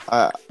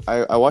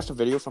watched a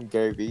video from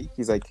Gary Vee.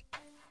 He's like,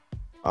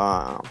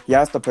 he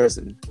asked the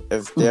person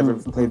if they ever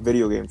played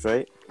video games,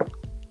 right?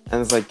 And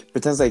it's like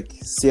pretends like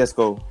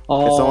CS:GO.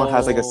 If someone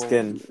has like a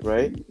skin,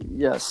 right?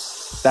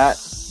 Yes. That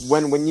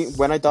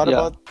when I thought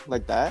about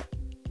like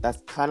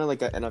that's kind of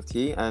like an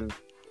NFT, and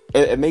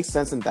it makes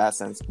sense in that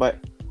sense. But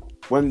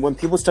when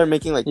people start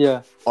making like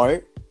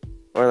art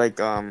or like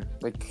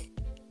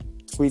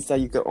tweets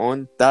that you could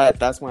own,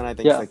 that's when I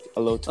think it's like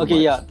a little too much.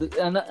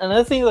 And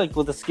another thing like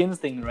with the skins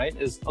thing, right,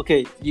 is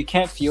you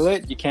can't feel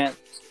it, you can't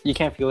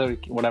feel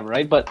it, whatever,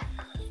 right? But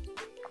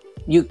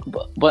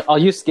I'll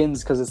use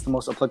skins because it's the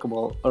most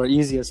applicable or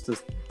easiest to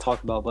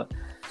talk about. But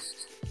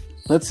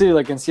let's say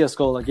like in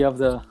CS:GO, like you have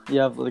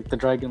like the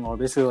Dragon Lord,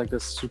 basically like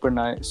this super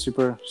nice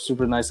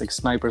like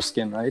sniper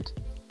skin, right?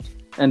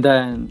 And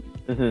then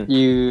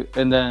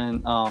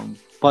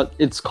but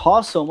it's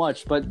cost so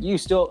much, but you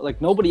still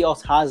like nobody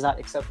else has that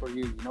except for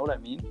you. You know what I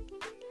mean?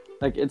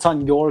 Like it's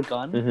on your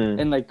gun,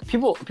 and like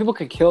people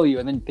can kill you,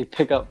 and then they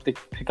pick up the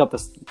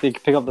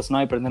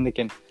sniper, and then they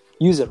can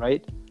use it,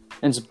 right?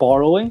 And it's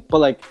borrowing, but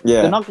like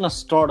they're not gonna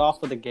start off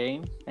with the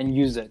game and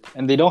use it,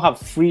 and they don't have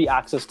free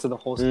access to the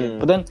whole skin.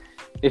 But then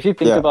if you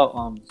think about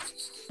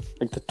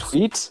like the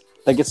tweets,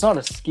 like it's not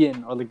a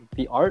skin, or like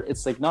the art,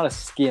 it's like not a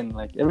skin.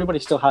 Like everybody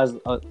still has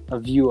a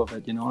view of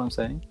it. You know what I'm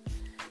saying?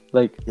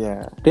 Like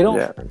they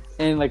don't,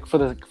 and like for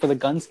the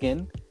gun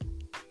skin,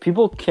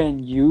 people can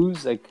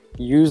use the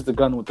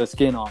gun with the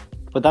skin on.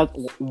 But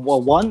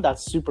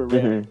that's super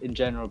rare in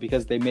general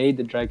because they made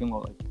the Dragon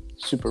Lord like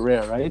super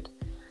rare, right?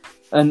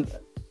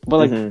 But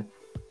like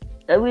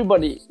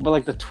everybody, but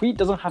like the tweet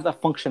doesn't have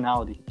that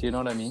functionality. Do you know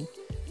what I mean?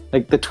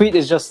 Like the tweet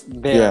is just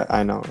there. Yeah,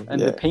 I know.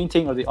 And the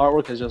painting or the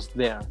artwork is just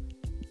there.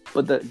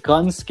 But the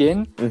gun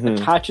skin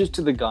attaches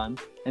to the gun,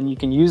 and you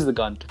can use the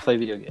gun to play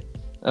video games.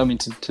 I mean,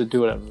 to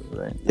do whatever,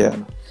 right? Yeah.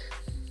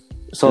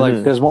 So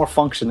like, there's more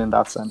function in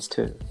that sense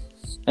too.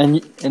 And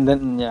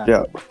then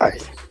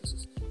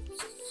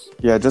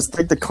just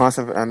like the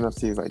concept of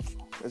NFT is like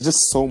it's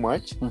just so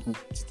much to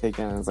take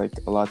in. It's like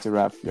a lot to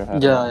wrap your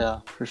head around. Yeah,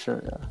 for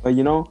sure. Yeah. But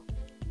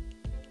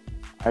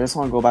I just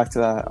want to go back to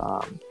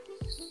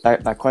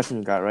that question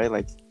you got, right?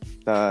 Like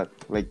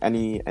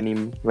any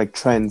like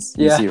trends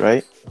you see,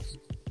 right?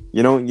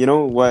 You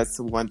know what's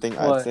one thing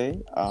I'd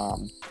say?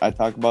 I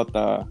talk about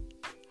the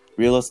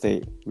real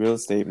estate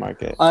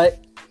market. I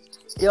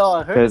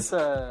heard it's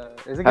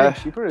is it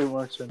getting cheaper or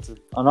more expensive?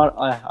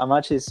 I'm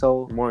actually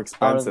so more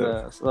expensive.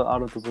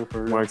 Out of the blue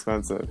for real. More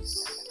expensive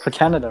for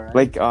Canada, right?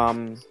 Like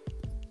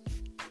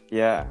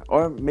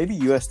or maybe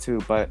US too.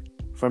 But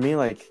for me,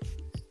 like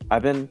I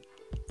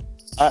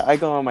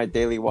go on my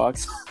daily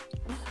walks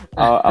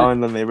out in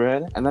the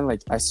neighborhood, and then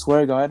like I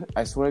swear to God,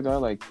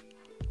 like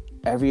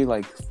every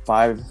like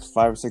 5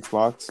 or 6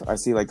 blocks, I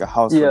see like a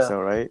house for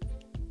sale, right?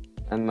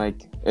 And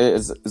like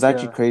it's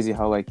actually crazy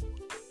how like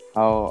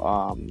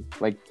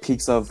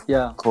peaks of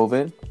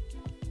COVID,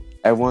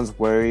 everyone's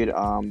worried.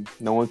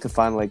 No one could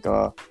find like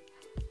no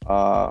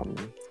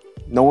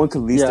one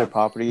could lease their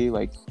property.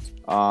 Like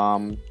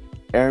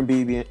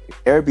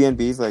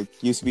Airbnbs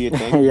like used to be a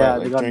thing,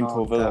 but like during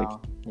COVID,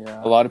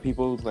 a lot of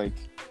people like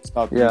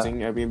stopped using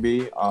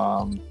Airbnb.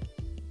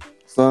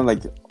 So then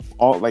like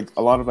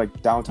a lot of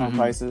like downtown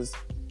prices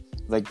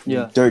like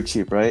dirt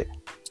cheap, right?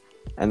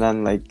 And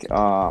then like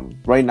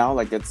right now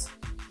like it's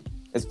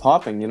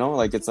popping,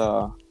 like it's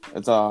a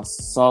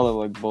solid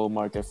like bull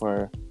market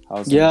for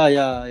housing.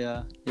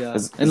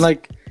 And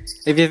like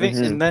if you think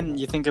and then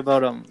you think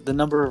about the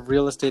number of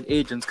real estate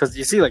agents, because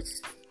you see like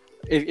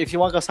if you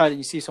walk outside and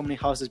you see so many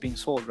houses being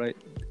sold, right?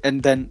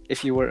 And then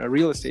if you were a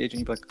real estate agent,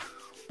 you'd be like,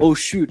 oh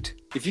shoot,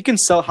 if you can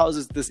sell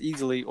houses this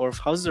easily, or if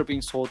houses are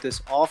being sold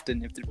this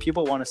often, if the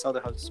people want to sell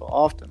their houses so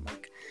often,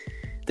 like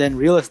then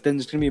there's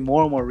gonna be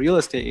more and more real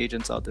estate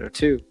agents out there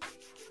too.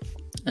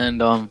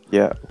 And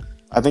yeah,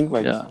 I think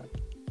like yeah,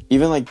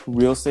 even like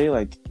real estate,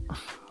 like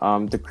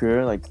the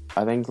career, like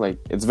I think like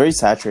it's very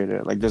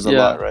saturated. Like there's a Yeah.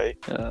 lot, right?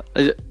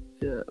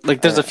 yeah,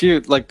 like there's a few,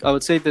 like I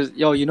would say there's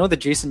you know the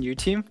Jason Yu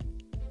team.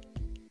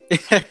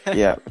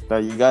 Yeah,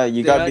 but you gotta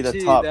be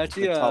the top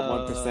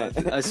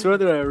 1%. I swear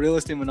they're a real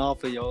estate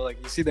monopoly, yo.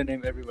 Like you see their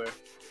name everywhere.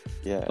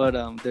 Yeah, But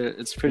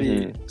it's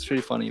pretty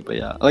funny. But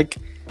yeah, like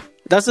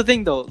that's the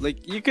thing though.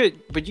 Like you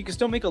could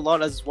still make a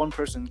lot as one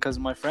person. Because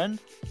my friend,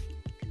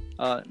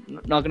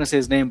 not gonna say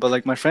his name, but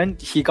like my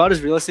friend, he got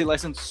his real estate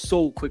license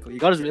so quickly. He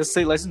got his real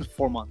estate license in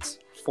 4 months.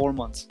 4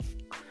 months.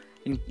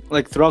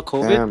 Like throughout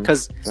COVID,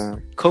 because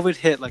COVID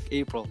hit like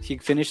April. He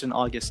finished in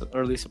August,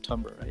 early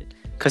September, right?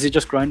 Because he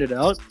just grinded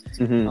out.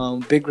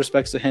 Big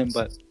respects to him,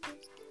 but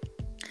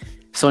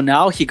so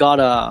now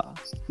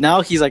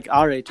now he's like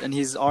our age, and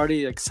he's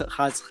already like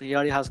he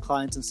already has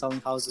clients and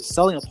selling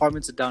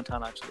apartments in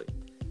downtown actually.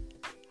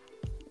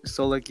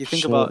 So like you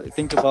think about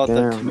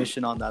the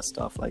commission on that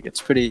stuff, like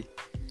it's pretty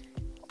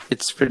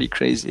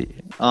crazy.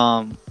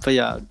 But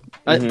yeah,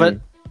 but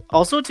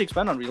also to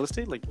expand on real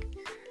estate, like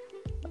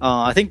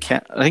I think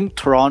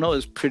Toronto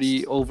is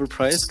pretty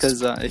overpriced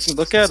because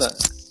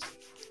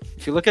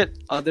if you look at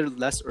other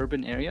less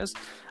urban areas,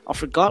 I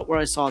forgot where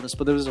I saw this,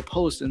 but there was a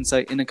post and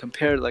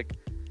compared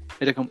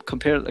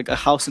a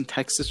house in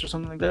Texas or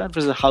something like that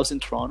versus a house in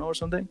Toronto or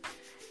something,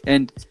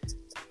 and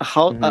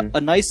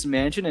a nice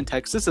mansion in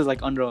Texas is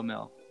like under $1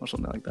 million or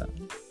something like that.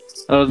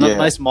 A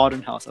nice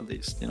modern house, at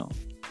least,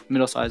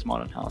 middle-sized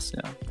modern house.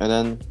 Yeah.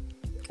 And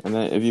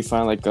then if you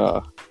find like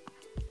a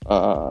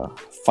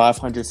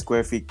 500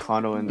 square feet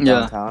condo in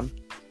downtown,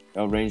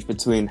 it'll range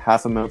between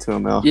 $500,000 to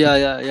 $1 million.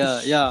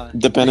 Yeah.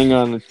 Depending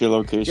on your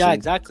location. Yeah,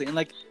 exactly. And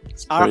like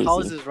our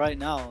houses right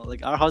now,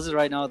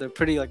 they're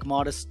pretty like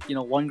modest.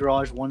 One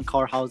garage, one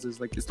car houses.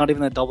 Like it's not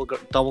even a double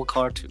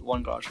car to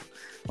one garage.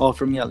 Oh,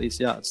 for me at least,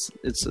 yeah.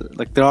 It's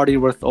like they're already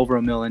worth over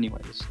 $1 million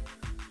anyways.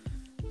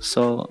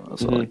 So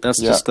like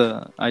that's just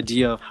the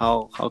idea of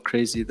how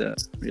crazy the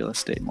real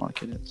estate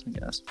market is, I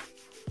guess.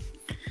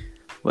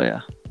 But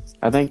yeah,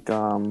 I think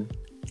for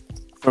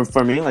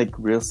me, like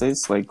real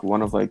estate's like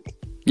one of like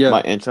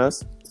my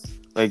interests,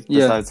 like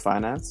besides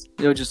finance.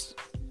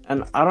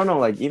 And I don't know,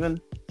 like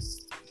even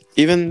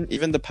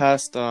the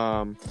past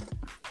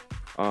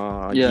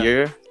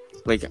year,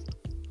 like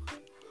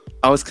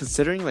I was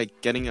considering like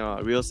getting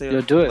a real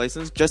estate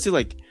license just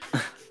to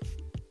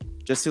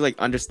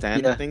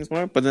understand things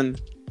more. But then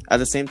at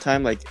the same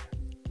time, like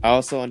I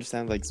also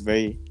understand like it's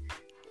a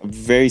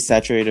very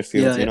saturated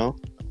field,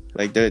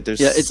 like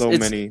there's so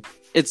many.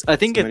 I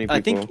think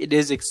it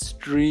is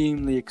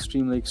extremely,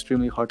 extremely,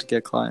 extremely hard to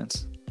get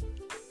clients.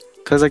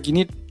 Cause like you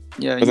need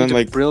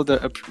to build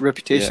a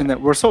reputation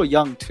that we're so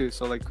young too.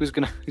 So like who's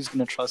gonna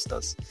trust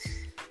us?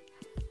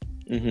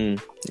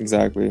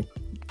 Exactly.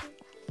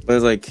 But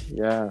it's like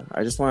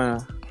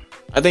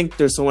I think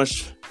there's so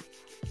much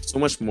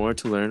more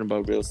to learn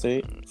about real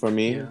estate for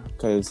me,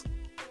 because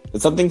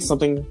it's something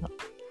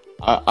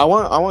I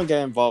want to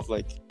get involved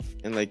like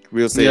in like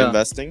real estate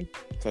investing.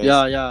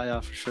 Yeah,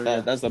 for sure.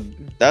 That's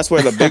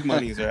where the big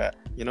monies are at.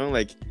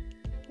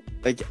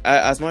 Like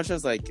as much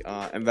as like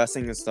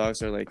investing in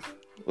stocks or like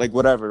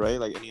whatever, right?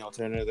 Like any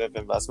alternative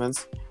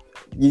investments,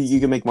 you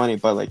can make money,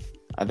 but like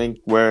I think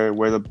where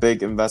the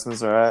big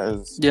investments are at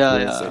is real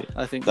estate.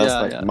 I think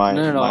that's my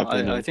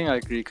opinion. I think I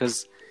agree,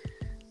 because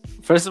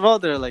first of all,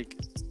 they're like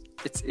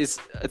it's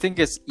I think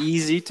it's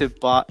easy to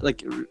buy,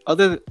 like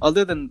other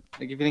than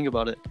like if you think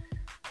about it,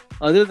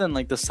 other than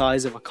like the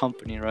size of a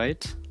company,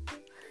 right?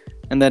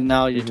 And then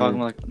now you're talking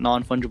about like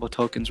non-fungible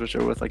tokens, which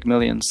are worth like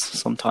millions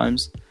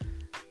sometimes.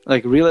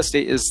 Like real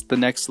estate is the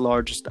next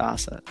largest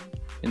asset,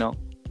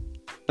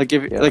 Like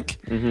if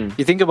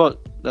you think about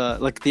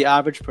like the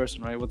average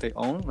person, right? What they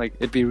own, like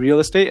it'd be real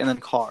estate and then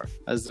car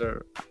as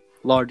their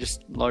large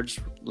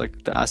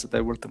like the asset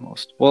they're worth the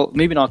most. Well,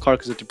 maybe not car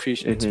because it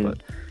depreciates,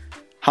 but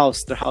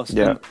their house.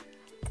 Yeah. And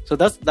so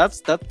that's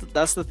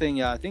the thing.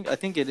 Yeah, I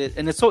think it is,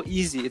 and it's so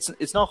easy.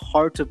 It's not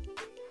hard to.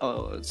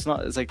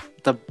 It's like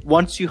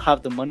once you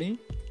have the money,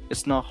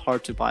 it's not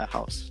hard to buy a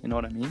house. You know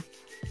what I mean?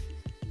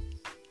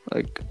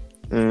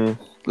 If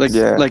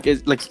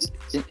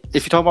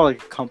you talk about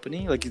like a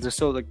company, like there's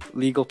still like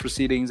legal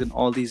proceedings and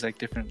all these like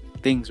different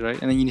things, right?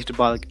 And then you need to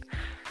buy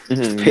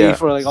pay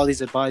for like all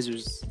these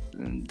advisors,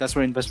 and that's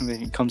where investment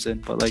banking comes in.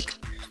 But like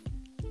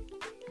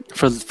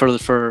for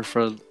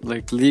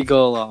like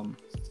legal,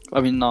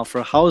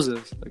 for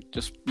houses, like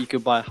just you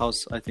could buy a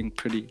house, I think,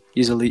 pretty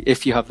easily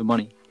if you have the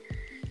money.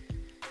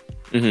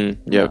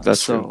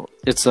 That's true.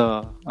 It's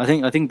I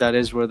think that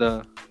is where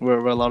a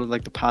lot of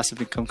like the passive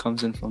income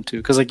comes in from too,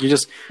 because like you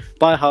just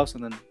buy a house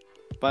and then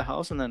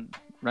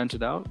rent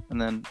it out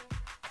and then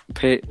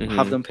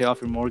have them pay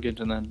off your mortgage,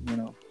 and then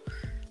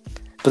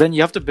But then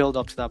you have to build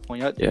up to that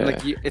point. Yeah.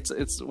 Like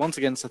it's once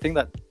again, it's a thing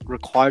that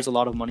requires a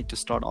lot of money to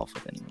start off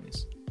with,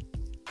 anyways.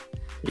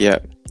 Yeah,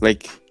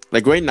 like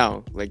right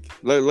now, like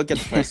look at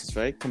the prices,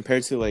 right?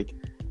 Compared to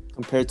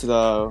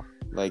the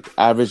like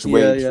average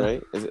wage,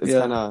 right? It's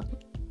kind of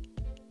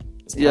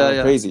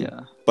crazy.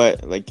 Yeah.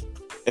 But like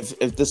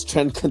if this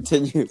trend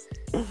continues,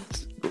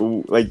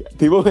 like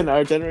people in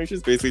our generation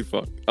is basically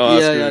fucked.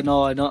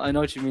 No, I know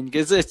what you mean.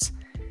 Because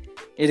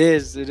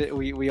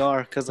we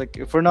are, because like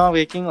if we're not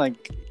making,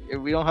 like, if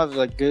we don't have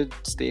like good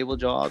stable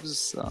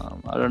jobs,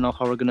 I don't know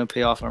how we're gonna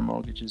pay off our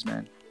mortgages,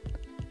 man.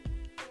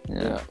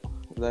 Yeah.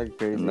 That's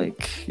crazy.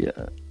 Like,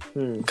 yeah.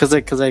 Because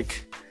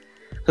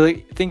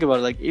think about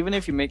it. Like, even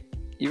if you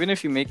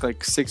make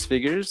like 6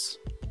 figures,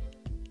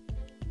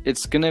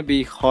 it's gonna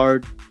be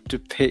hard to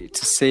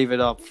save it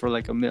up for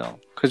like a meal,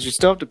 because you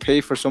still have to pay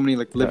for so many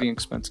like living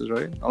expenses,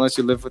 right? Unless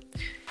you live with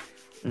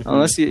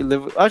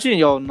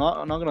actually, I'm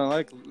not gonna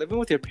like, living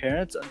with your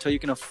parents until you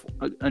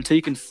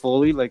can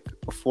fully like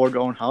afford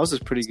your own house is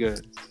pretty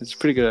good. It's a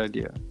pretty good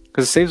idea,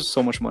 because it saves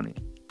so much money.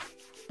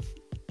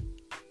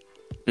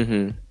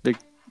 Like,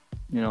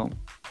 you know,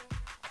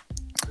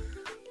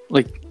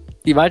 like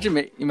imagine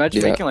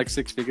making like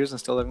 6 figures and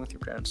still living with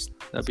your parents.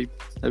 That'd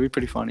be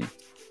pretty funny.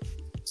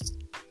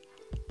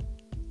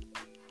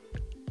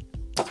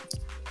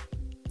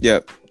 Yeah.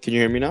 Can you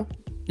hear me now?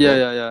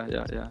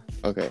 Yeah.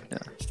 Okay. Yeah.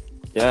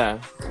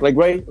 Yeah. Like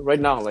right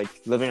now, like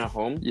living at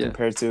home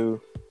compared to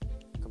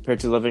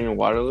living in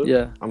Waterloo.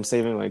 Yeah. I'm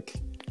saving like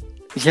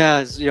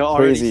you're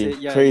already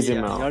crazy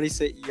amount. You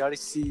already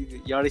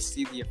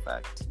see the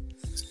effect.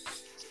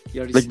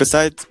 Like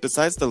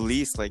besides the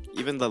lease, like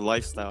even the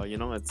lifestyle, you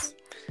know, it's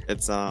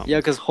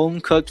because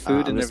home cooked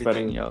food and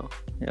everything, yeah,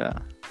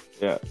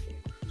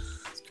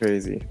 it's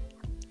crazy.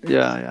 No.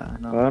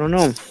 I don't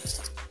know.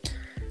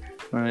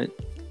 All right,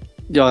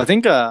 I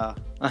think I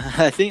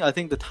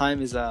think the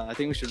time is I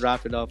think we should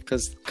wrap it up,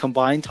 because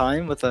combined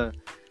time with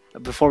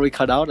before we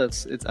cut out,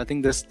 it's I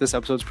think this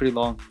episode's pretty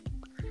long,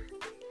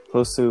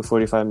 close to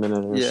 45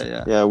 minutes.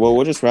 Yeah. Well,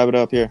 we'll just wrap it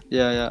up here.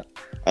 Yeah.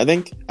 I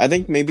think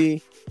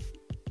maybe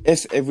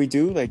if we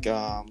do like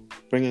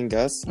bring in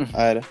guests,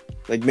 I'd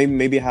like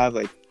maybe have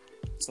like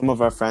some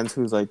of our friends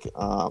who's like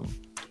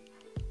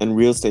in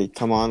real estate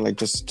come on, like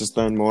just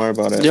learn more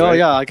about it. Right?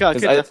 I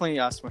could definitely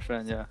ask my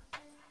friend. Yeah,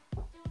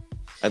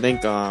 I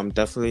think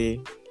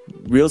definitely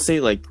real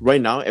estate, like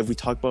right now, if we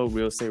talk about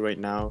real estate right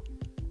now,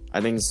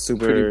 I think it's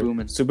super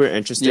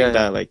interesting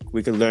that like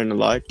we could learn a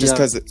lot just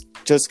because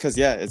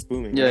it's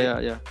booming.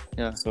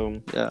 Yeah.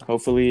 So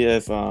hopefully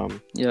if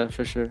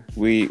for sure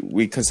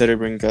we consider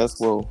bringing guests,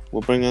 we'll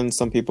bring in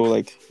some people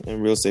like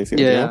in real estate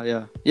field.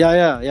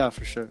 Yeah,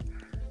 for sure.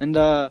 And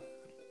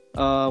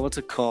what's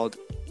it called?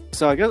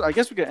 So I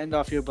guess we could end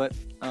off here, but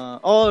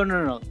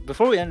no.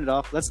 Before we end it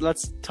off, let's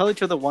tell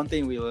each other one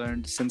thing we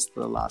learned since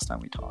the last time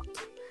we talked.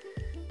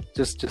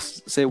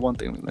 Just say one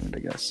thing we learned, I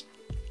guess.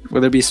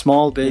 Whether it be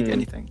small, big,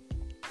 anything.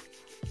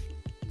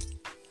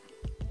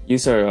 You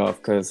start off,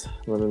 because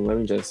let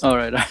me just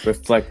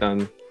reflect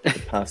on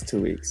the past 2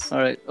 weeks. All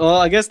right. Well,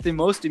 I guess the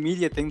most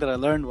immediate thing that I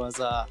learned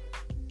was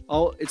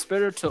it's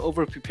better to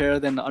over prepare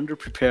than under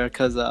prepare,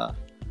 because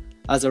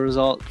as a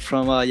result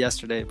from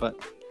yesterday. But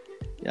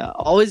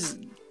always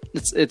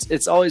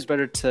it's always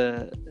better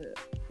to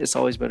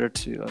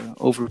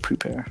over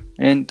prepare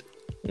and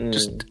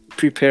just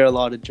prepare a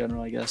lot in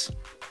general, I guess.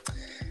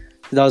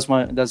 That's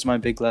my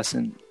big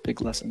lesson.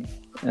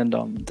 And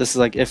this is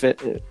like when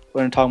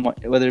we're talking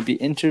about whether it be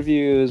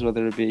interviews,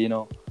 whether it be, you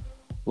know,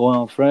 going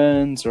out with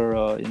friends,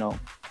 or you know,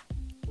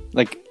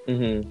 like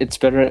it's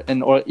better.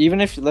 And or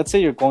even if let's say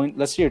you're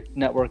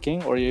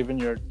networking, or even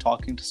you're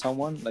talking to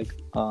someone, like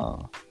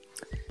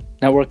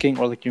networking,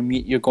 or like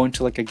you're going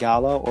to like a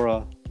gala or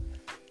a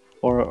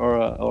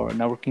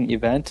networking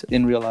event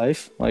in real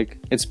life. Like,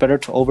 it's better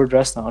to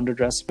overdress than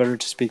underdress. It's better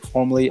to speak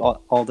formally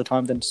all the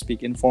time than to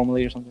speak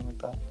informally or something like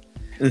that.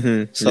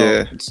 So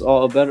it's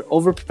all better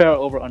over prepare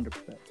over under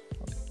prepare.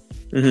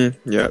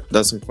 Yeah,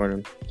 that's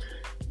important.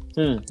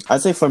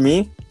 I'd say for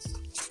me,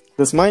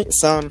 this might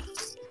sound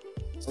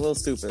a little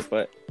stupid,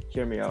 but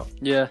hear me out.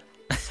 Yeah.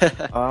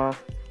 I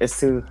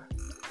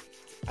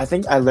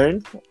think I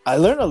learned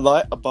a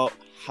lot about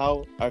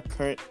how our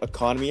current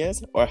economy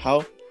is, or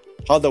how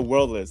the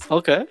world is.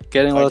 Okay,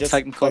 getting a little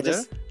technical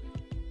there.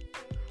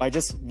 By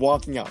just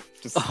walking out,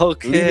 just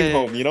leaving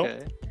home, you know?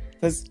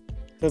 Because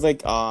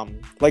like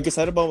you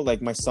said about like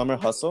my summer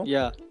hustle.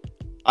 Yeah.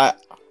 I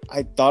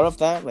thought of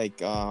that like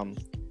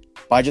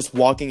by just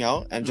walking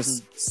out and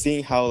just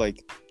seeing how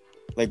like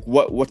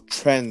what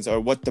trends or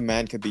what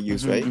demand could be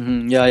used, right?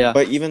 Yeah.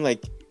 But even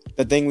like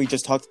the thing we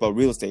just talked about,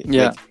 real estate.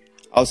 Yeah. Like,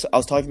 I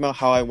was talking about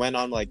how I went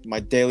on like my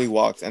daily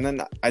walks, and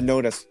then I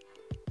noticed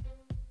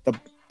the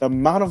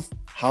amount of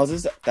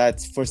houses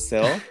that's for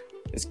sale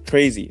is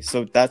crazy.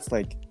 So that's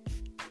like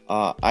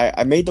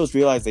I made those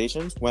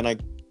realizations when I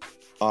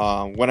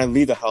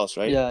leave the house,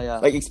 right? Yeah.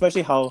 Like,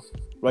 especially how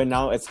right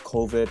now it's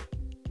COVID,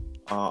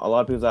 a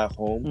lot of people are at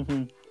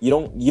home. You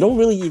don't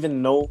really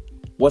even know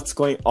what's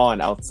going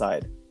on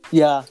outside.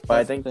 Yeah, but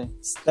I think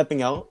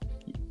stepping out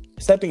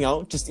stepping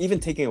out, just even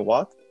taking a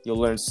walk, you'll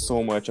learn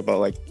so much about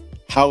like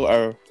how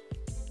our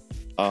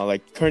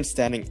like current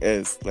standing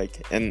is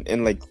like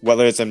in like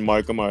whether it's in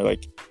Markham or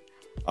like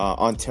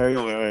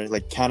Ontario or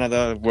like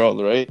Canada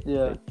world, right? Yeah.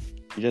 Like,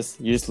 you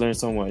just learn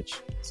so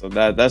much. So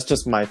that's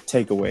just my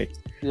takeaway.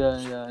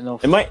 Yeah, I know.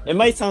 It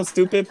might sound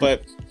stupid,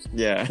 but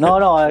yeah. No,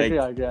 I Like,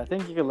 agree. I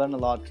think you can learn a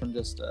lot from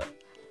just.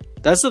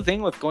 That's the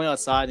thing with going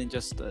outside and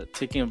just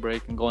taking a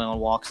break and going on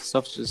walks and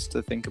stuff, just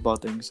to think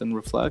about things and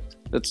reflect.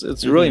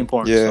 It's really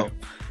important. Yeah. So,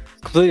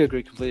 completely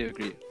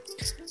agree.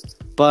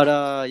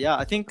 But yeah,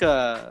 I think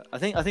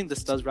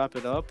this does wrap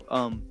it up.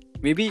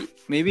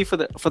 Maybe for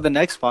the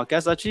next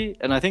podcast actually,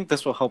 and I think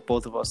this will help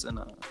both of us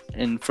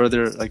in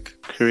further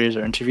like careers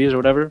or interviews or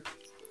whatever.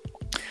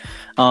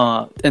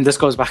 And this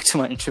goes back to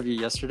my interview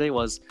yesterday.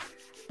 Was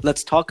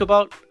let's talk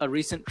about a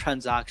recent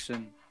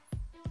transaction,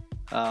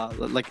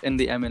 like in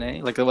the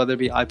M&A, like whether it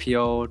be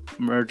IPO,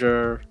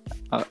 merger,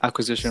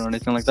 acquisition, or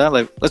anything like that.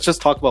 Like let's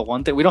just talk about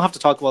one thing. We don't have to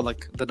talk about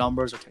like the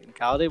numbers or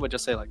technicality, but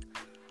just say like,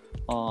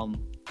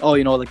 oh,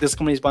 you know, like this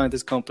company is buying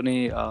this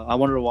company. I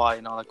wonder why.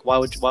 You know, like why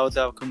would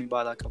that company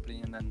buy that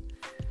company? And then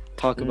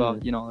talk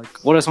about, you know,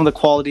 like what are some of the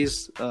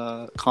qualities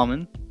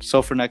common.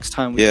 So for next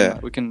time,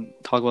 we can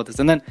talk about this.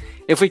 And then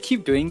if we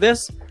keep doing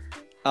this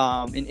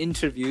in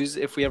interviews,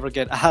 if we ever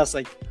get asked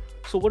like,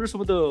 so what are some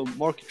of the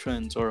market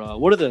trends, or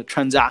what are the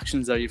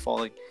transactions that you're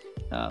following?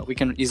 We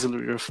can easily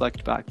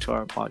reflect back to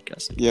our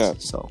podcast. Yeah.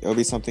 So it'll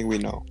be something we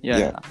know.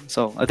 Yeah.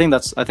 So I think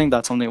that's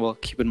something we'll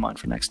keep in mind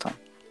for next time.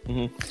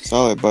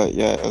 Solid, but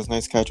yeah, it was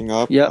nice catching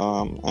up. Yeah.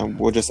 And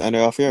we'll just end it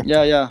off here.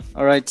 Yeah.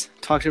 All right.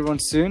 Talk to everyone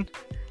soon.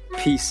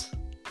 Peace.